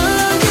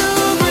love you,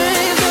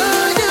 baby.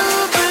 Love you,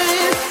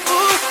 baby.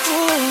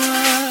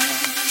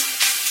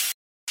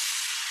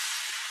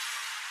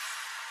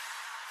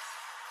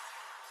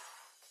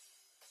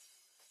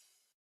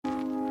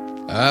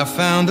 I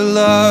found a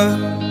love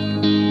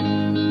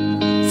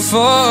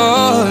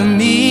for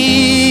me.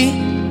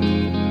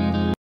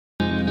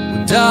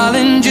 Well,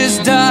 darling,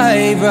 just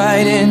dive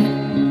right in,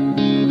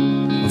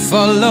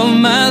 follow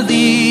my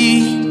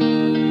lead.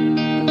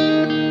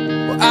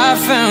 Well, I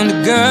found a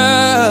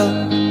girl,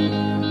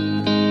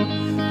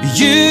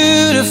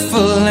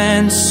 beautiful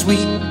and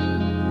sweet.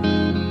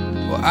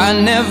 Well, I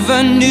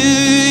never knew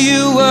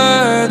you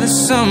were the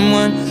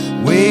someone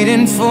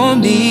waiting for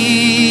me.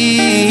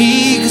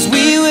 'Cause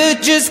we were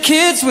just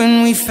kids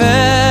when we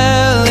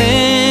fell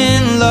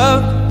in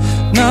love,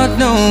 not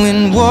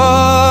knowing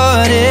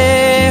what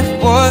it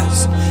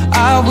was.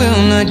 I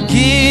will not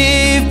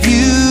give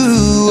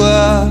you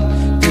up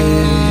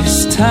this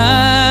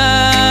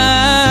time.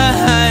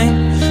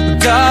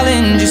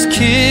 Darling, just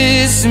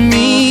kiss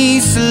me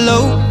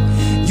slow.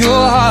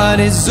 Your heart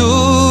is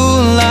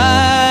all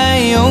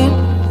I own,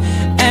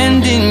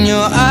 and in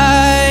your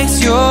eyes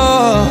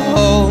you're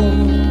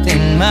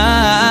holding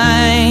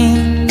mine.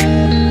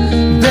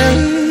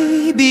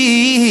 Baby,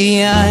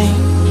 I'm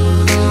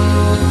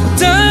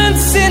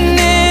dancing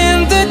in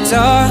the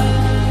dark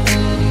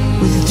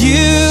with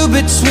you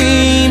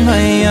between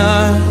my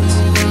arms,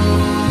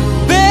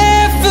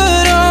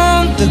 barefoot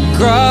on the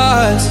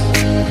grass,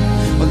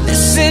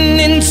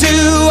 listening to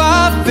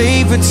our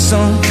favorite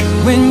song.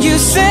 When you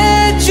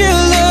said you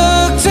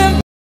looked at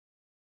me,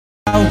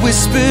 I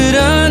whispered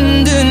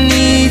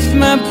underneath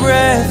my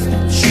breath,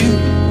 but you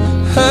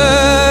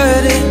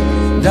heard it.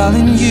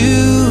 Darling,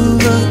 you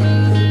look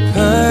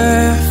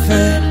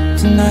perfect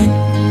tonight.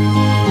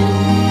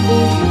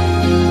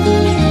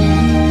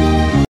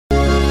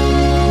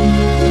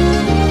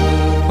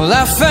 Well,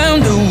 I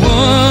found a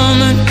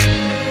woman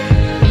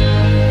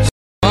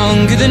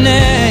stronger than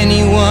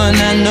anyone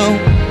I know.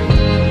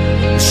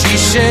 She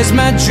shares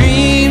my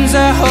dreams.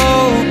 I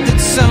hope that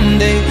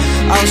someday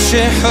I'll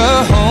share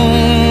her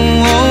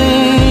home.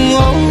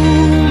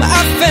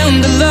 I found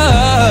a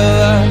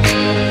love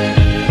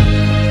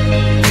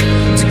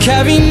to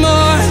carry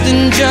more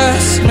than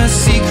just my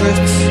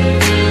secrets,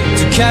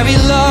 to carry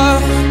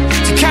love,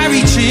 to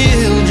carry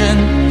children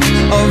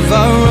of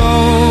our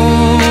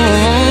own.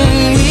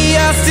 We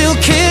are still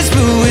kids,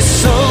 but we're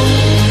so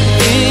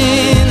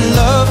in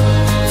love,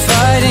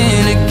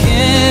 fighting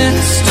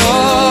against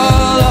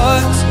all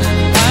odds.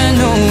 I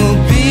know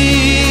we'll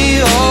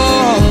be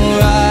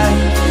alright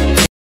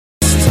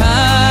this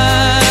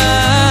time.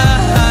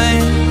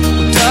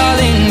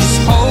 Darling, just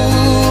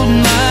hold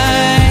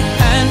my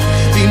hand,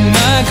 be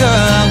my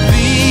girl, I'll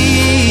be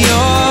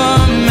your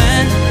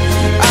man.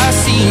 I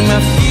see my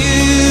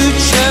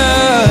future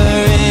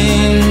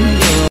in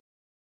your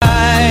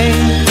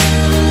eyes.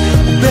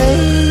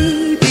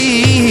 Baby,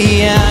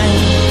 I'm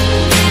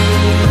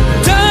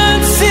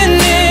dancing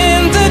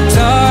in the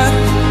dark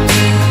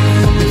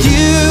with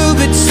you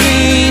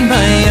between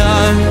my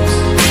arms,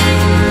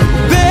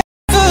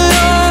 barefoot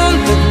on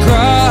the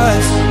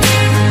grass,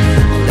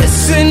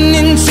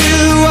 listening to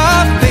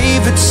our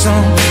favorite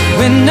song.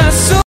 When I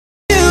saw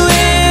you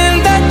in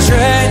that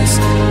dress,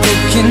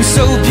 looking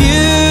so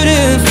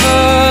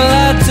beautiful,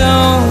 I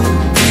don't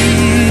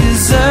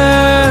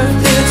deserve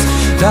this.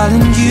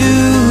 Darling, you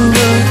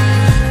look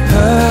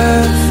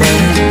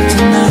perfect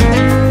tonight.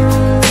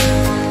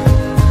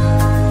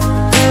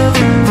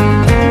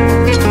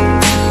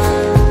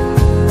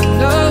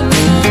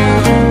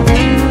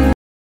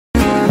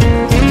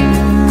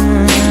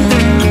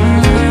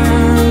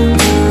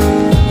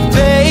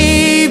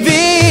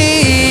 Baby,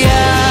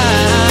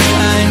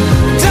 I'm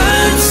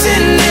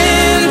dancing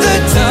in the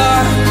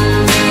dark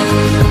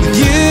with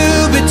you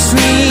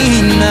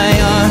between my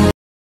arms,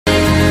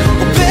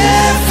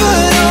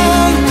 barefoot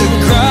on the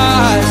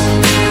grass,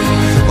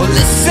 or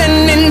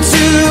listening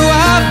to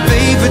our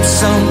favorite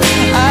song.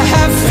 I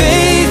have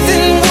faith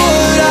in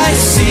what I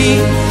see.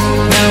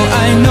 Now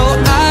I know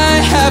I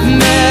have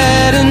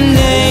met an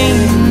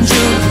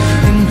angel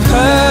in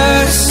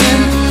person,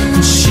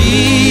 and she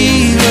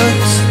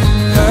looks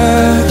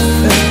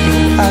perfect.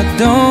 I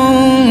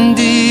don't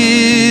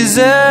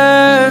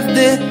deserve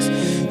this.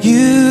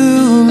 You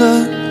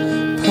look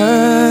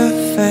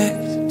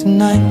perfect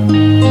tonight.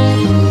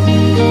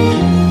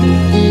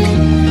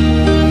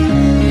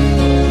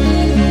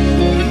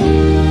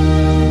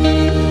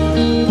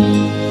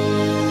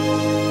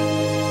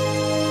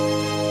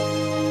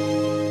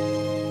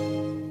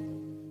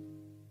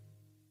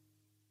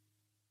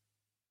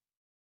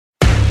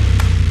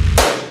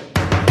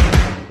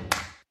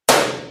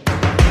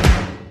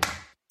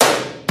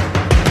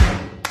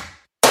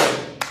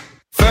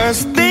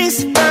 First things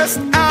first,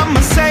 I'ma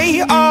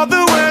say all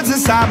the words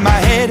inside my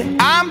head.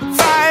 I'm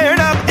fired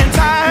up and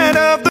tired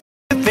of the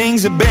way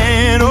things have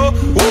been. Oh,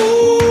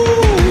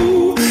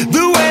 ooh,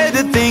 the way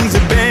that things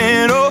have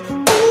been. Oh,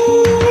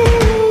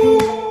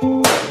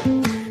 ooh.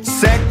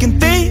 Second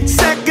thing,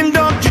 second,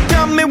 don't you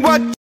tell me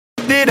what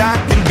that I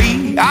can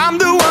be. I'm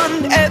the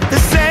one at the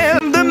sail,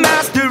 the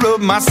master of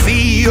my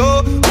sea.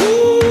 Oh,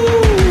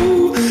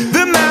 ooh,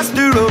 the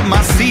master of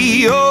my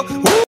sea. Oh,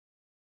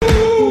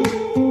 ooh.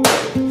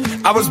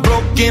 I was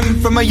broken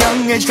from a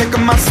young age,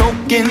 taking my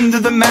soak into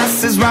the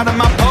masses, writing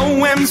my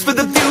poems for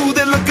the few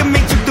that look at me,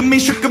 took to me,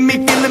 shook at me,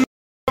 feeling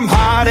from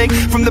heartache,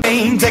 from the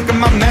pain, taking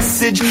my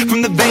message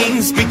from the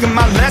veins, speaking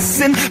my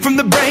lesson from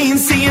the brain,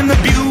 seeing the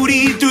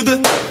beauty through the.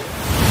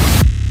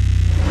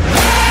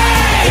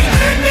 Hey, you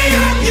burn me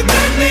up, you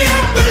burn me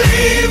up,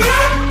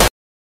 believer,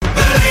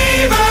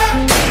 believer.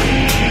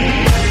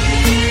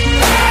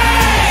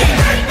 Hey, you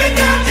burn me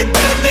down, you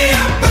burn me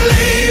up,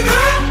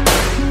 believer,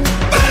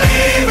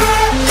 believer.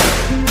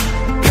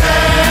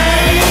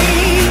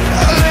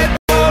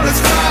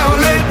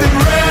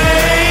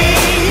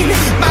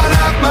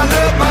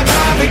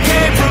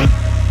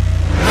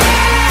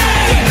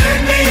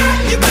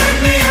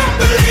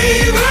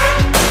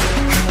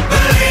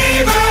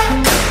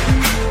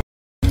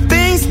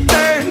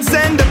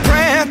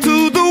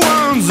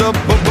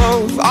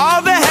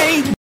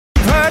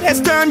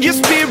 Turn your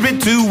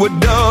spirit to a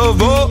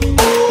dove, oh,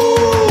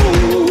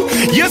 ooh,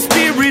 your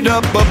spirit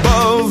up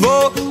above,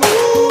 oh,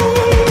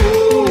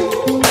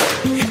 ooh.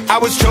 I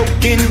was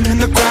choking in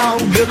the crowd,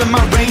 building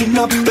my rain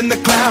up in the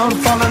cloud,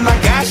 falling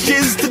like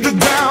ashes to the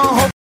ground.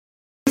 Hope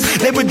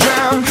they would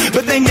drown,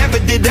 but they never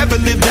did, ever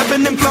lived,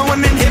 ebbing and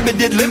flowing,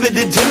 inhibited,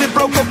 limited, till it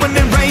broke up when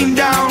it rained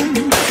down.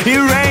 It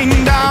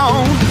rained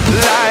down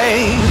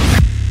like.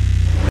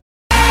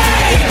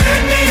 Hey,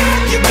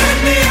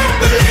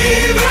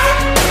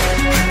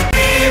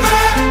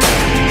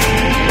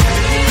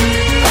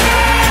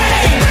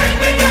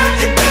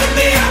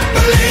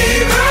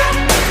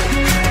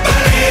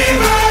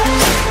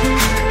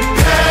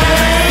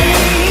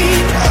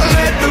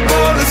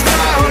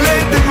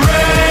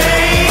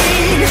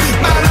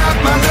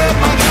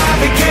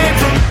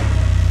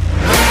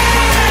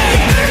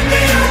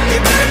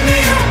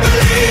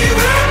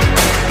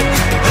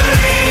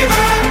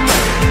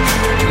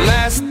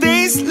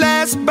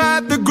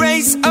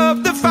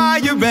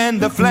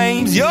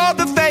 names. You're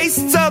the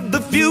face of the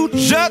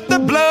future, the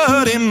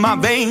blood in my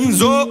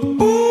veins. Oh,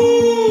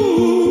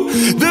 ooh,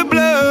 the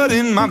blood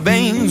in my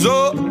veins.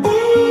 Oh, ooh.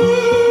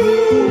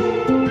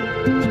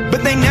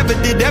 But they never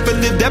did, ever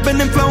lived,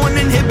 ebbing and flowing,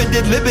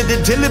 inhibited,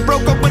 limited, till it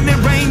broke up when it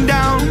rained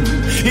down.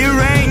 It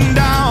rained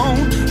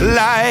down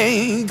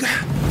like.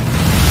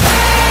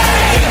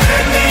 Hey,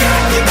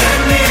 you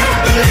turn me up,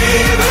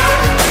 believer,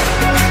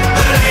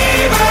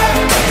 believer.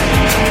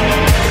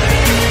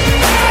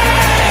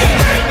 Hey,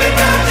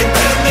 you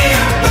turn me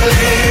up,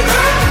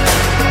 believer,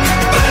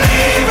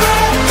 believer.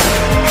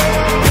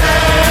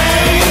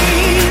 Hey,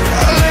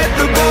 let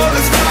the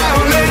bullets fly,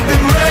 let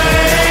them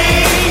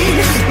rain.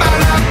 My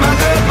life, my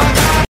love, my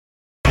God.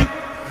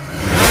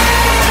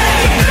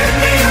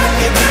 Hey,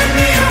 you turn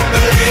me up,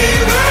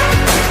 believer,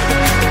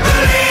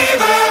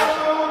 believer.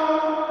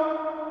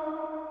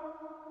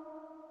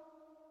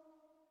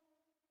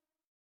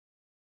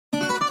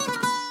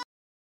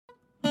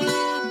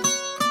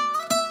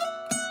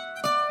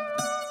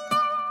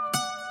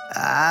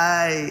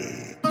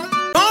 Ay.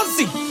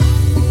 Ozzy,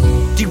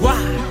 Chihuahua.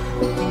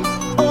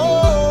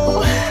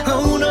 Oh,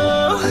 oh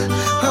no,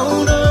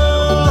 oh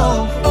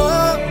no. Oh.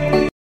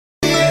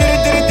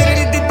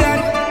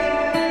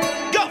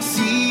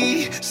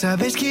 Sí,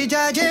 sabes que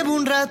ya llevo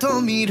un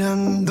rato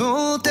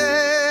mirándote.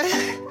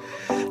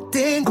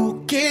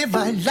 Tengo que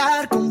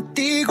bailar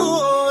contigo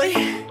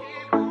hoy.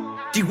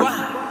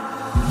 Chihuahua.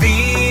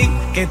 Vi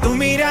que tu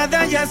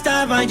mirada ya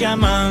estaba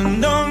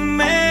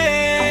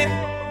llamándome.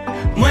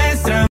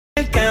 Muéstrame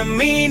el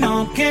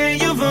camino que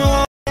yo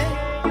voy.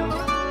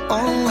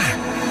 Oh,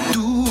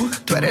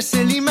 tú eres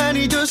el imán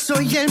y yo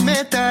soy el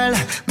metal.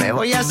 Me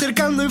voy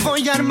acercando y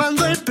voy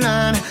armando el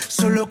plan.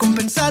 Solo con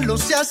pensarlo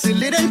se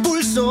acelera el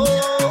pulso.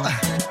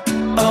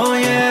 Oh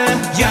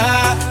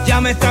yeah,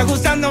 ya me está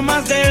gustando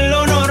más de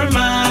lo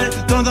normal.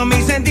 Todos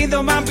mis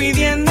sentidos van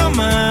pidiendo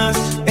más.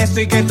 Esto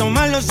hay que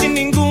tomarlo sin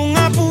ningún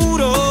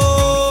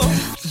apuro.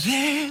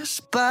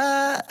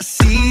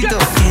 Despacito,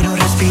 quiero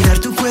respirar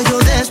tu cuello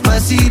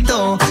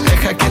despacito.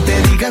 Deja que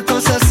te diga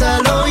cosas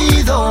al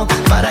oído,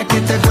 para que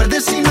te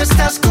acuerdes si no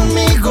estás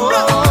conmigo.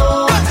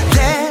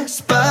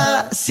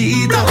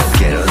 Despacito,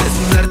 quiero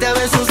desnudarte a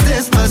besos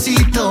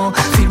despacito.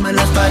 Firma en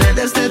las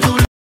paredes de tu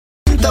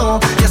laberinto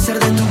y hacer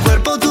de tu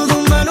cuerpo todo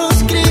un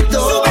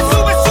manuscrito. Sube,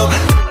 sube, sube,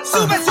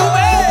 sube,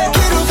 sube.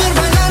 Quiero ver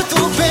bailar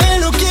tu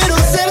pelo, quiero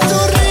ser tu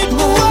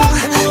ritmo.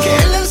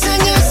 Que le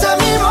enseñes a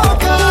mi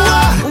boca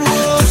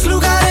tus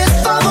lugares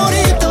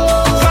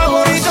favoritos.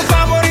 Favorito,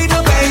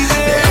 favorito, baby.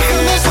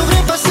 Déjame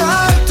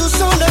sobrepasar tus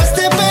zonas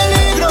de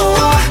peligro,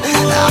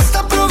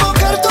 hasta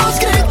provocar tus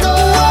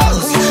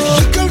gritos y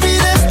que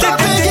olvides tu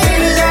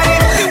apellido.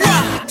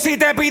 Si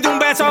te pido un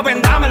beso,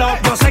 vendámelo.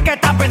 Yo sé que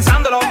estás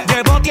pensándolo.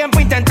 Llevo tiempo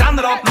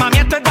intentándolo. Mami,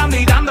 estoy dando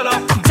y dándolo.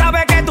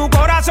 Sabe que tu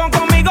corazón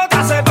conmigo te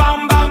hace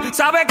bam bam.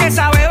 Sabe que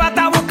esa beba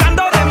está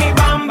buscando de mi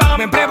bam bam.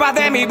 Me pruebas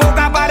de mi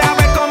boca para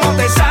ver cómo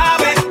te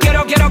sabe.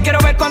 Quiero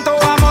ver cuánto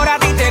amor a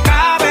ti te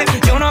cabe.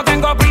 Yo no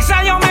tengo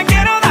prisa, yo me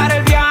quiero dar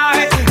el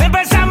viaje.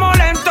 Empezamos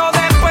lento,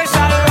 después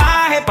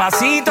salvaje.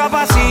 Pasito a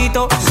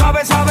pasito,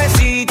 suave,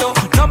 suavecito.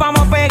 Nos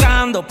vamos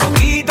pegando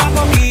poquito a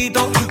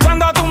poquito.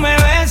 Cuando tú me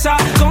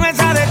besas con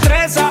esa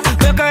destreza,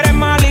 veo que eres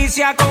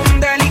malicia con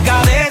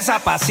delicadeza.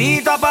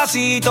 Pasito a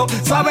pasito,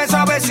 suave,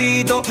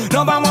 suavecito.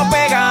 Nos vamos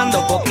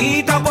pegando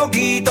poquito a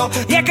poquito.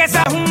 Y es que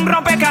esa es un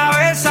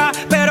rompecabezas,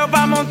 pero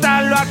para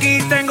montarlo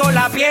aquí tengo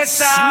la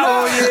pieza.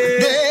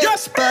 Oye,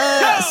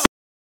 Despacito,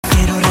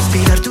 quiero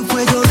respirar tu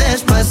cuello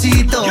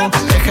despacito.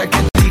 Deja que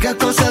te diga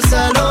cosas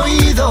al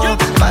oído,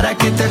 para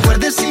que te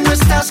acuerdes si no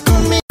estás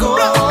conmigo.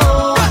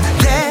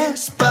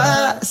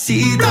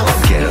 Despacito,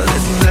 quiero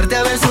desnudarte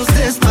a besos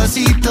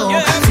despacito.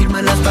 Firma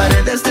en las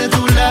paredes de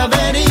tu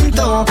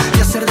laberinto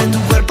y hacer de tu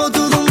cuerpo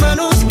todo un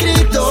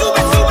manuscrito.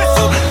 Sube, sube,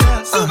 sube,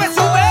 sube,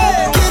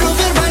 sube. Quiero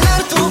ver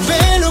bailar tu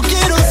pelo,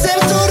 quiero ser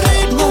tu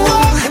ritmo.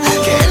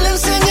 Que le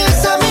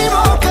enseñes a mi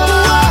boca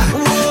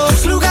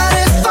tus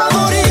lugares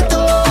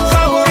favoritos.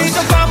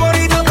 Favorito,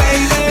 favorito,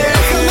 baby.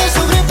 Déjame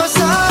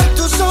sobrepasar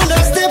tus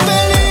zonas de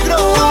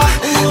peligro,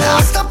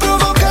 hasta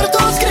provocar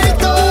tus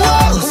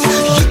gritos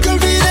y que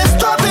olvides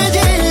tu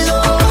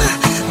apellido.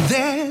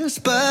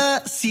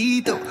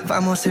 Despacito,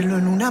 vamos a hacerlo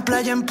en una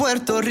playa en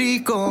Puerto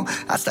Rico,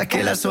 hasta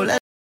que las olas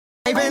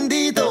ay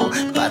bendito,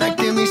 para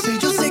que mi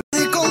sello se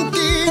quede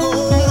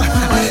contigo.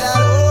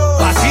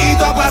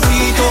 Pasito a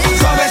pasito,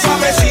 suave,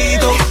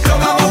 suavecito. Nos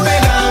vamos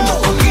pegando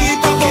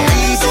poquito a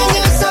poquito.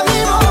 Enseñas a mi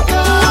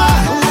boca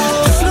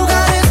tus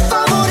lugares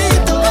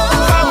favoritos.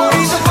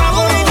 Favorito,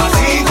 favorito.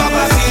 Pasito a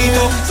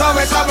pasito,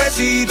 suave,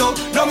 suavecito.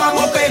 Nos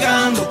vamos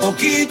pegando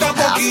poquito a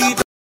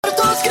poquito.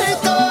 Tus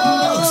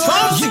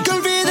gritos y que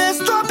olvides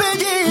tu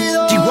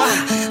apellido.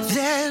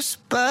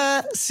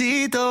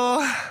 Despacito.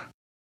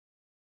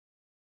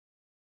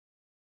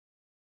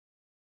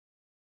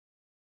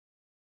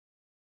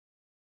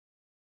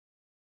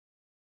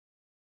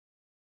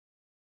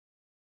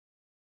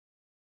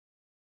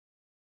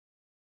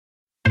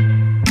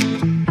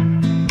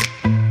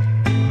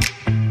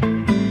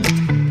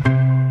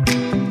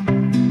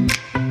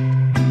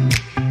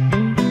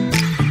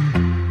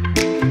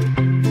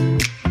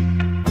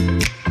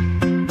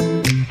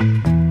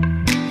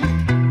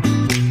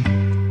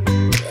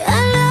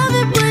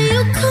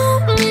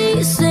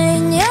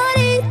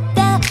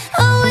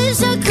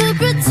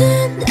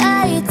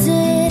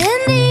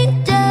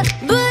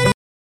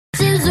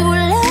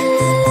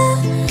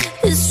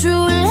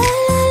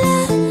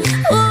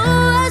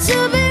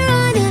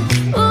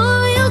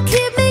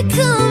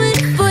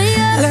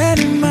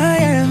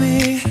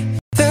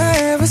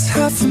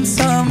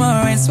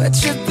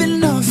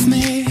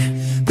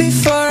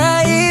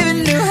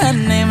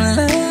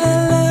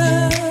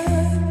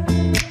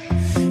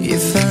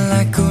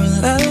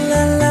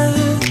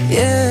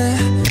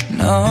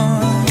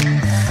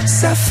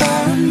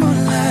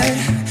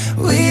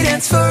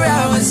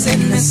 flowers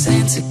in the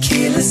sand,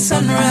 tequila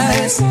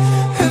sunrise.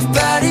 Her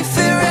body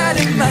fit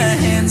right in my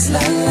hands, la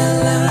la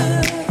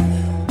la.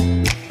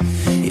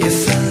 It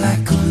felt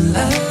like oh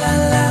la la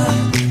la,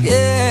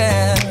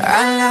 yeah.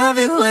 I love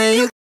it when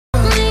you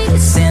call me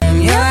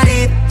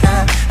señorita.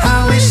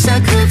 I wish I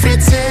could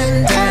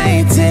pretend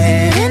I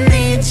didn't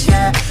need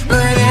ya,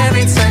 but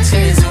every touch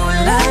is ooh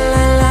la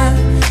la la.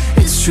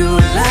 It's true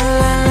la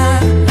la la.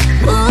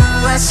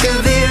 Ooh, I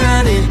should be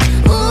running.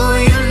 Ooh,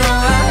 you know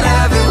I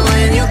love it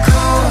when you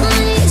call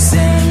me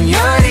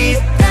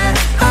señorita.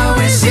 I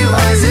wish it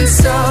wasn't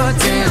so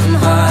damn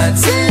hard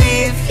to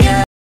leave ya,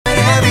 but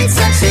every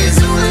touch is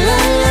ooh la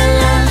la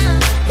la.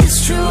 It's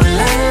true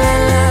la la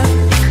la.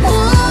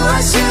 Ooh, I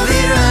should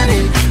be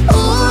running.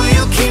 Ooh,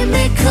 you keep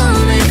me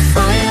coming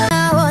for ya. I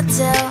will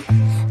tell,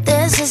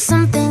 there's just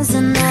some things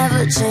that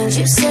never change.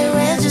 You say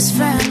we're just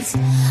friends,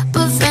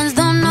 but friends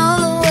don't know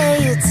the way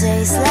you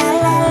taste. La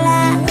la la.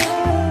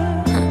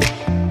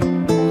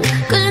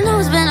 Cause you know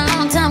it's been a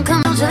long time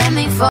coming to let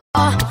me fall.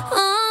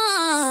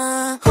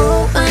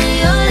 Open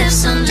your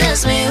lips and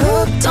just me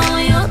hooked on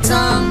your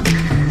tongue.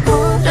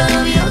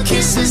 Love your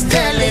kisses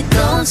deadly,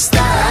 don't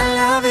stop. I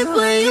love it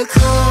when you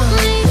call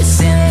me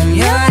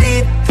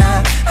señorita.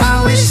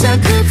 I wish I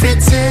could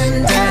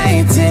pretend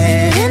I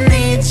didn't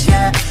need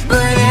ya,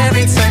 but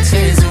every touch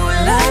is ooh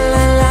la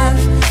la la.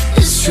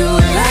 It's true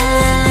la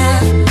la la.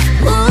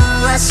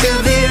 Ooh, I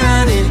should be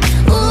running.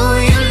 Ooh,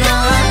 you know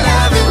I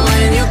love it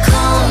when you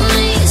call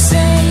me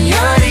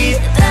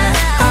señorita.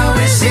 I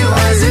wish it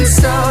wasn't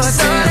so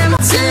damn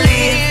to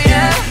leave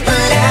ya,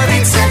 but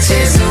every touch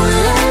is ooh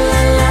la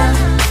la la.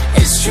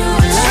 It's true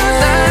la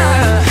la la.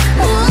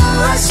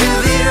 Ooh, I should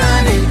be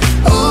running.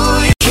 Ooh,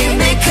 you keep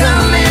me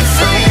coming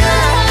for ya.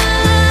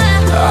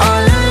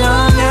 All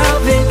along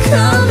I've been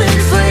coming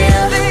for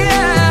ya,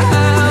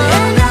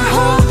 and I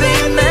hope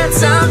it meant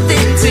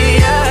something to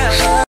ya.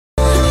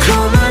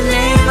 Call my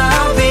name,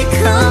 I'll be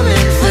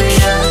coming for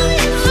ya,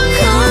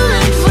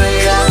 coming for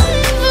ya.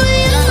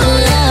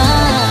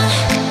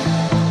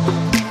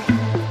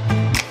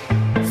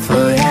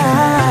 For ya.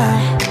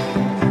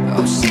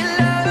 Oh, she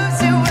loves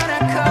it when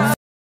I call.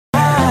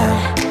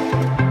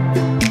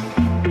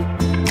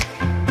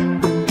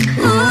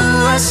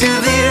 Ooh, I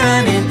should be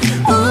running.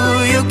 Ooh,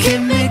 you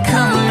keep me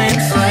coming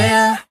for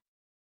ya.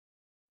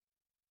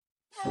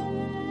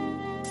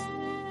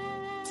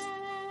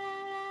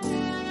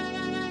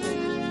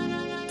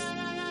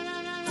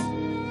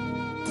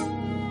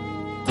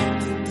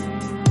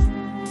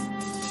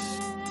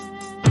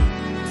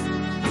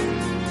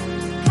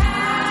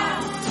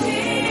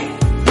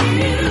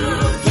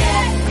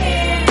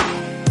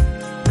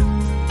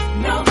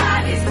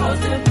 Nobody's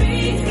supposed to be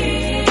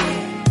here.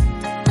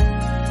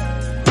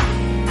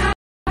 I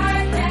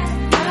heard that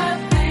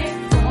nothing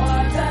for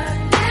the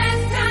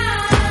last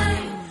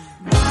time.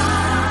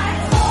 My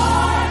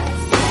heart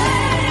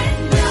said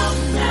no,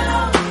 no.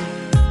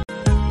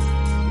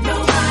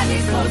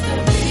 Nobody's supposed to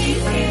be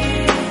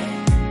here.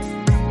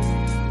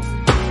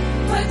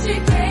 But you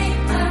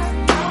came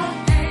along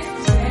and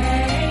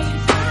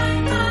changed my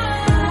mind.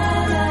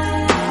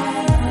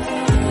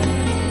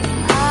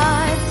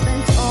 I've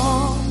spent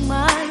all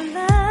my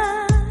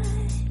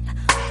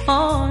life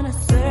on a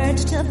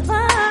search to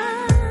find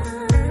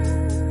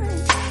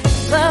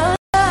the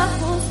love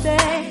will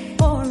stay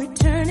for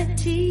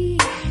eternity.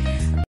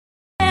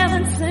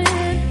 Heaven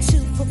sent to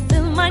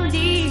fulfill my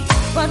needs,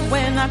 but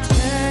when I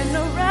turn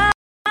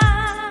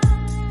around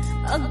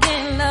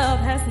again, love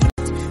has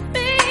knocked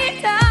me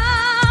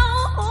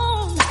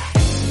down.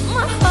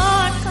 My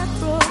heart got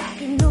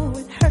broken, no,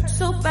 it hurt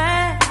so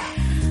bad.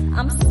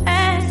 I'm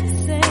sad to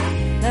say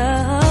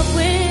love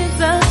wins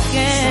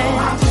again. So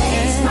I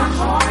place my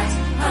heart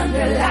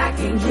under lock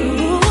and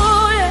key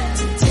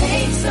to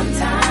take some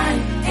time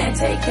and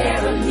take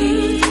care of me.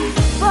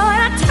 But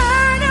I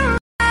turn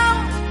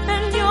around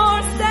and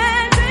you're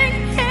standing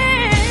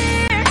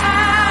here.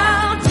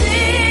 How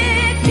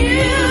did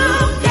you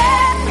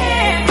get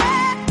here?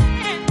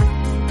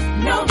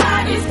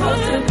 Nobody's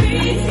supposed to be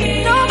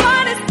here.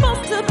 Nobody's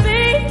supposed to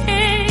be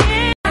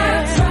here. I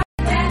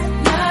tried that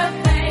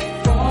nothing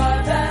for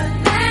the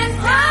last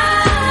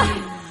time.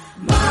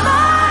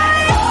 My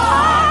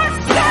heart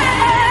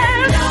said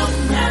no,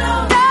 no.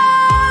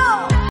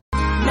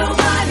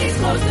 Nobody's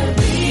supposed to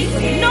be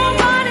here.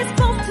 Nobody's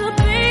supposed to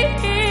be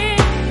here.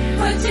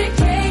 But you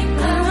came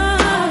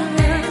along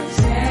and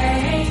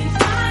changed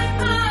my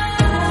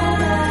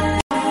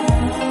mind.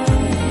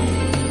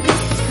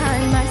 This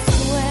time I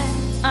swear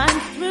I'm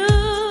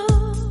through.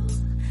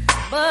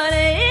 But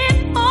if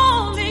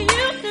only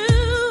you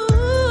knew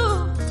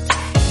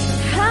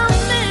how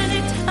many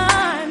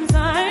times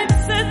I've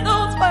said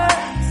those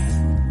words,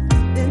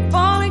 then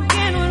fall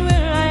again when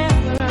will I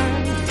ever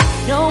learn?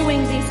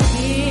 Knowing these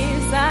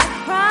tears I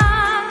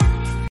cry,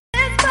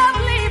 this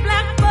lovely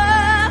black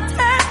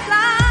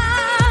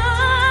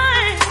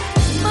butterfly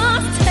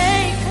must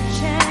take a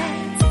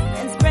chance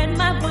and spread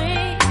my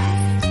wings.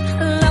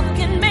 Love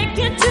can make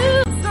you do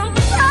some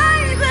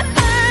crazy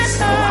things.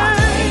 So I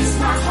place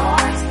my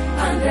heart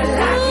under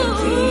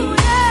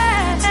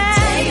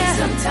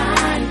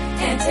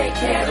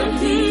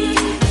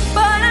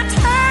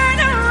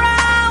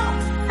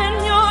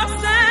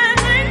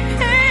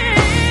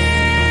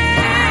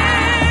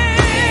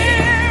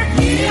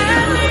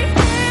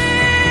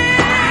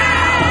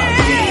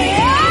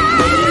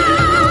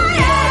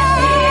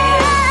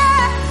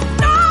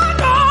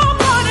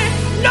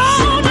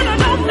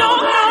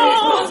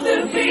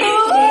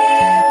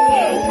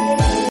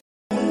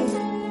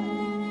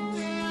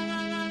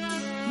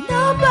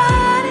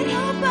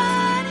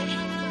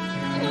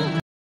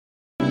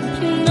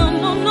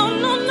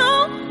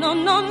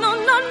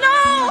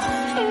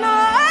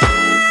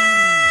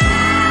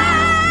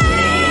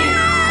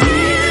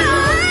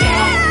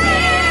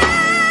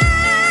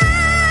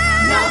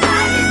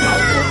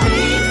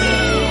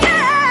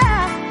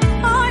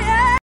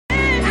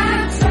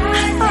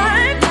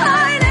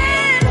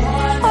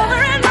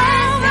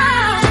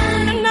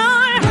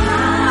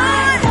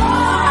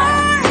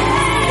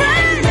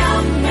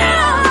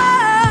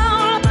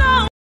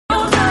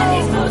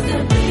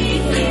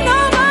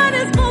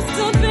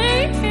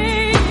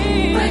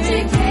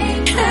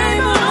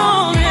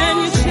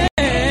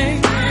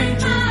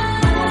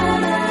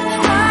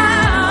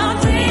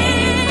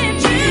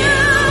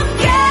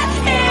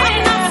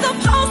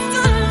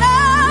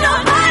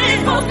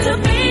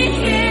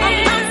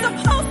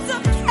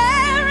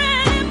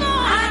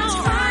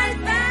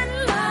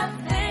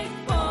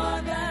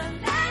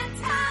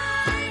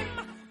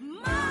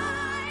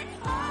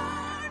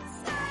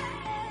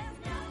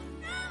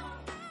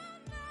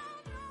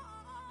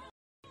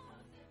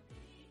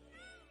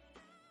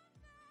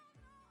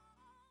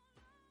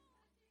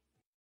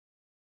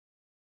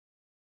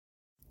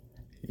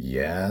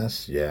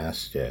Yes,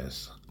 yes,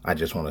 yes. I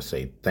just want to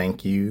say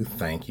thank you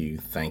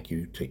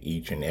to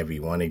each and every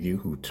one of you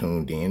who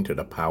tuned in to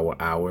the Power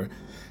Hour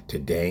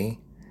today.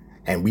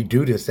 And we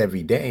do this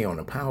every day on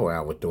the Power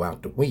Hour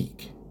throughout the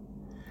week.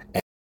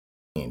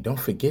 And don't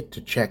forget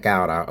to check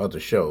out our other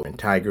show,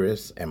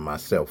 Tigress and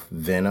myself,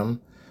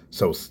 Venom.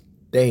 So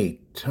stay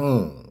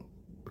tuned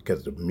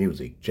because the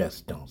music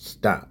just don't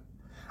stop.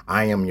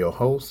 I am your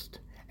host,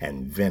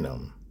 and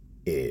Venom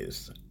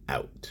is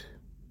out.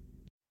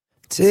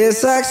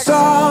 Tastes like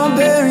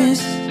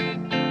strawberries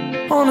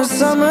on a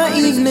summer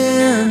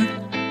evening,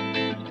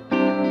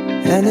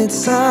 and it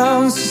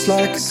sounds just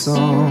like a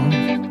song.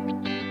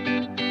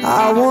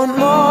 I want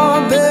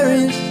more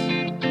berries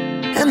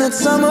and that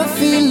summer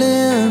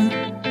feeling.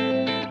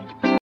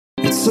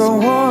 It's so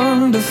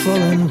wonderful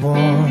and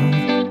warm.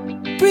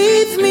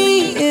 Breathe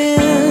me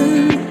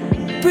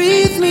in,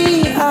 breathe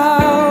me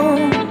out.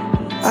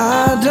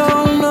 I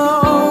don't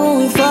know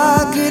if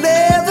I could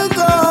ever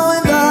go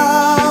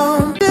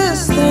without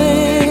this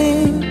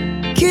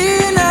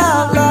thinking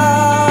out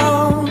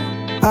loud.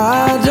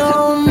 I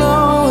don't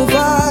know if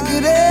I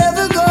could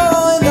ever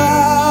go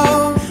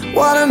without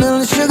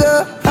watermelon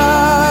sugar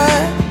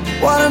high,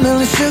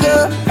 watermelon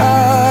sugar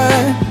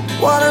high,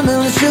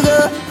 watermelon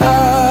sugar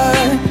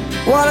high,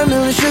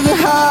 watermelon sugar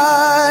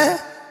high,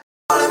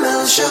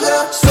 watermelon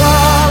sugar.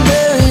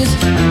 Strawberries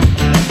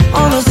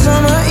on a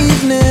summer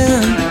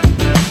evening.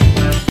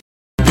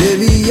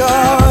 Baby,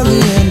 you're the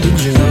end of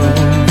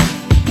June.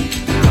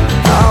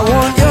 I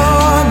want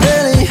your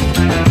belly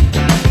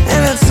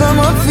and that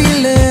summer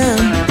feeling,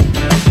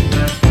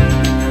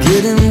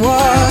 getting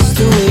washed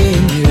away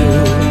in you.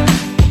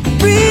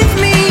 Breathe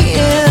me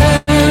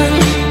in,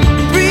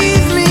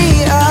 breathe me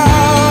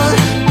out.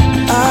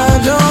 I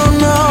don't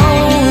know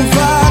if I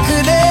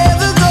could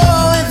ever go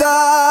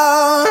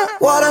without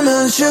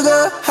watermelon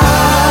sugar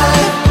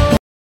high,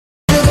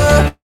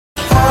 sugar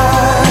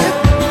high,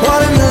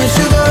 watermelon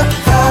sugar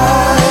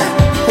high,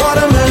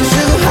 watermelon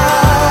sugar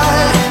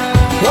high,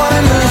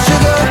 watermelon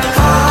sugar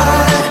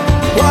high,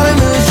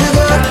 watermelon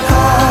sugar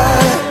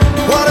high,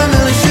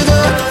 watermelon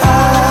sugar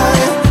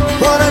high,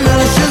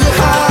 watermelon sugar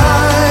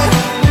high.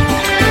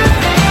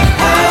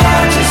 I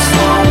just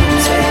wanna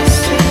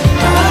taste it.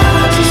 I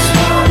just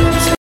wanna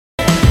taste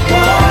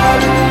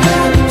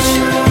watermelon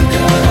sugar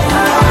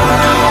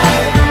high.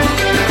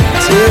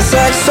 Tastes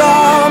like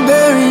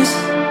strawberries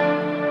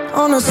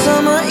on a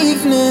summer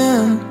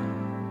evening,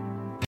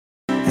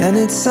 and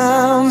it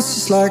sounds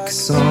just like a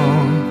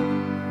song.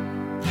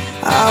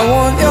 I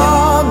want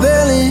your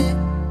belly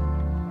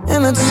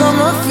and that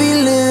summer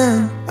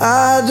feeling.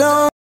 I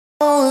don't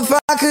know if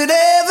I could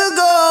ever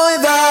go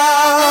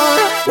without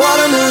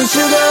watermelon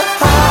sugar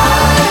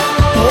high,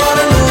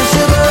 watermelon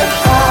sugar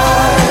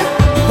high,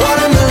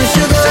 watermelon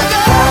sugar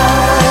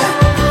high,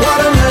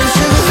 watermelon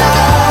sugar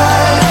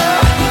high,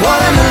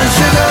 watermelon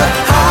sugar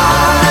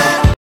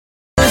high,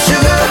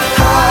 sugar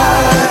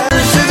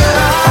high, sugar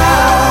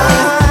high,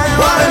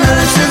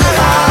 watermelon sugar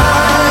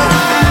high.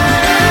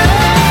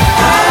 I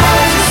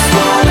just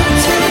wanna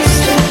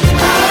taste it.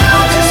 I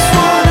just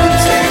wanna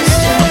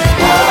taste it.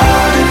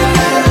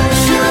 Watermelon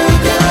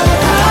sugar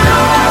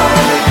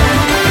high.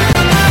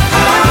 I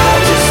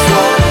just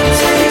wanna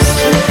taste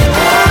it. I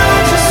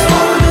just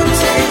wanna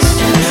taste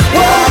it.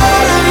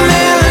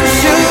 Watermelon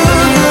sugar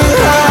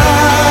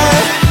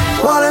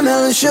high.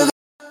 Watermelon sugar.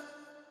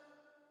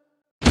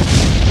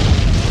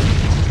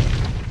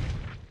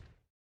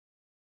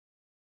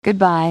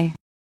 Goodbye.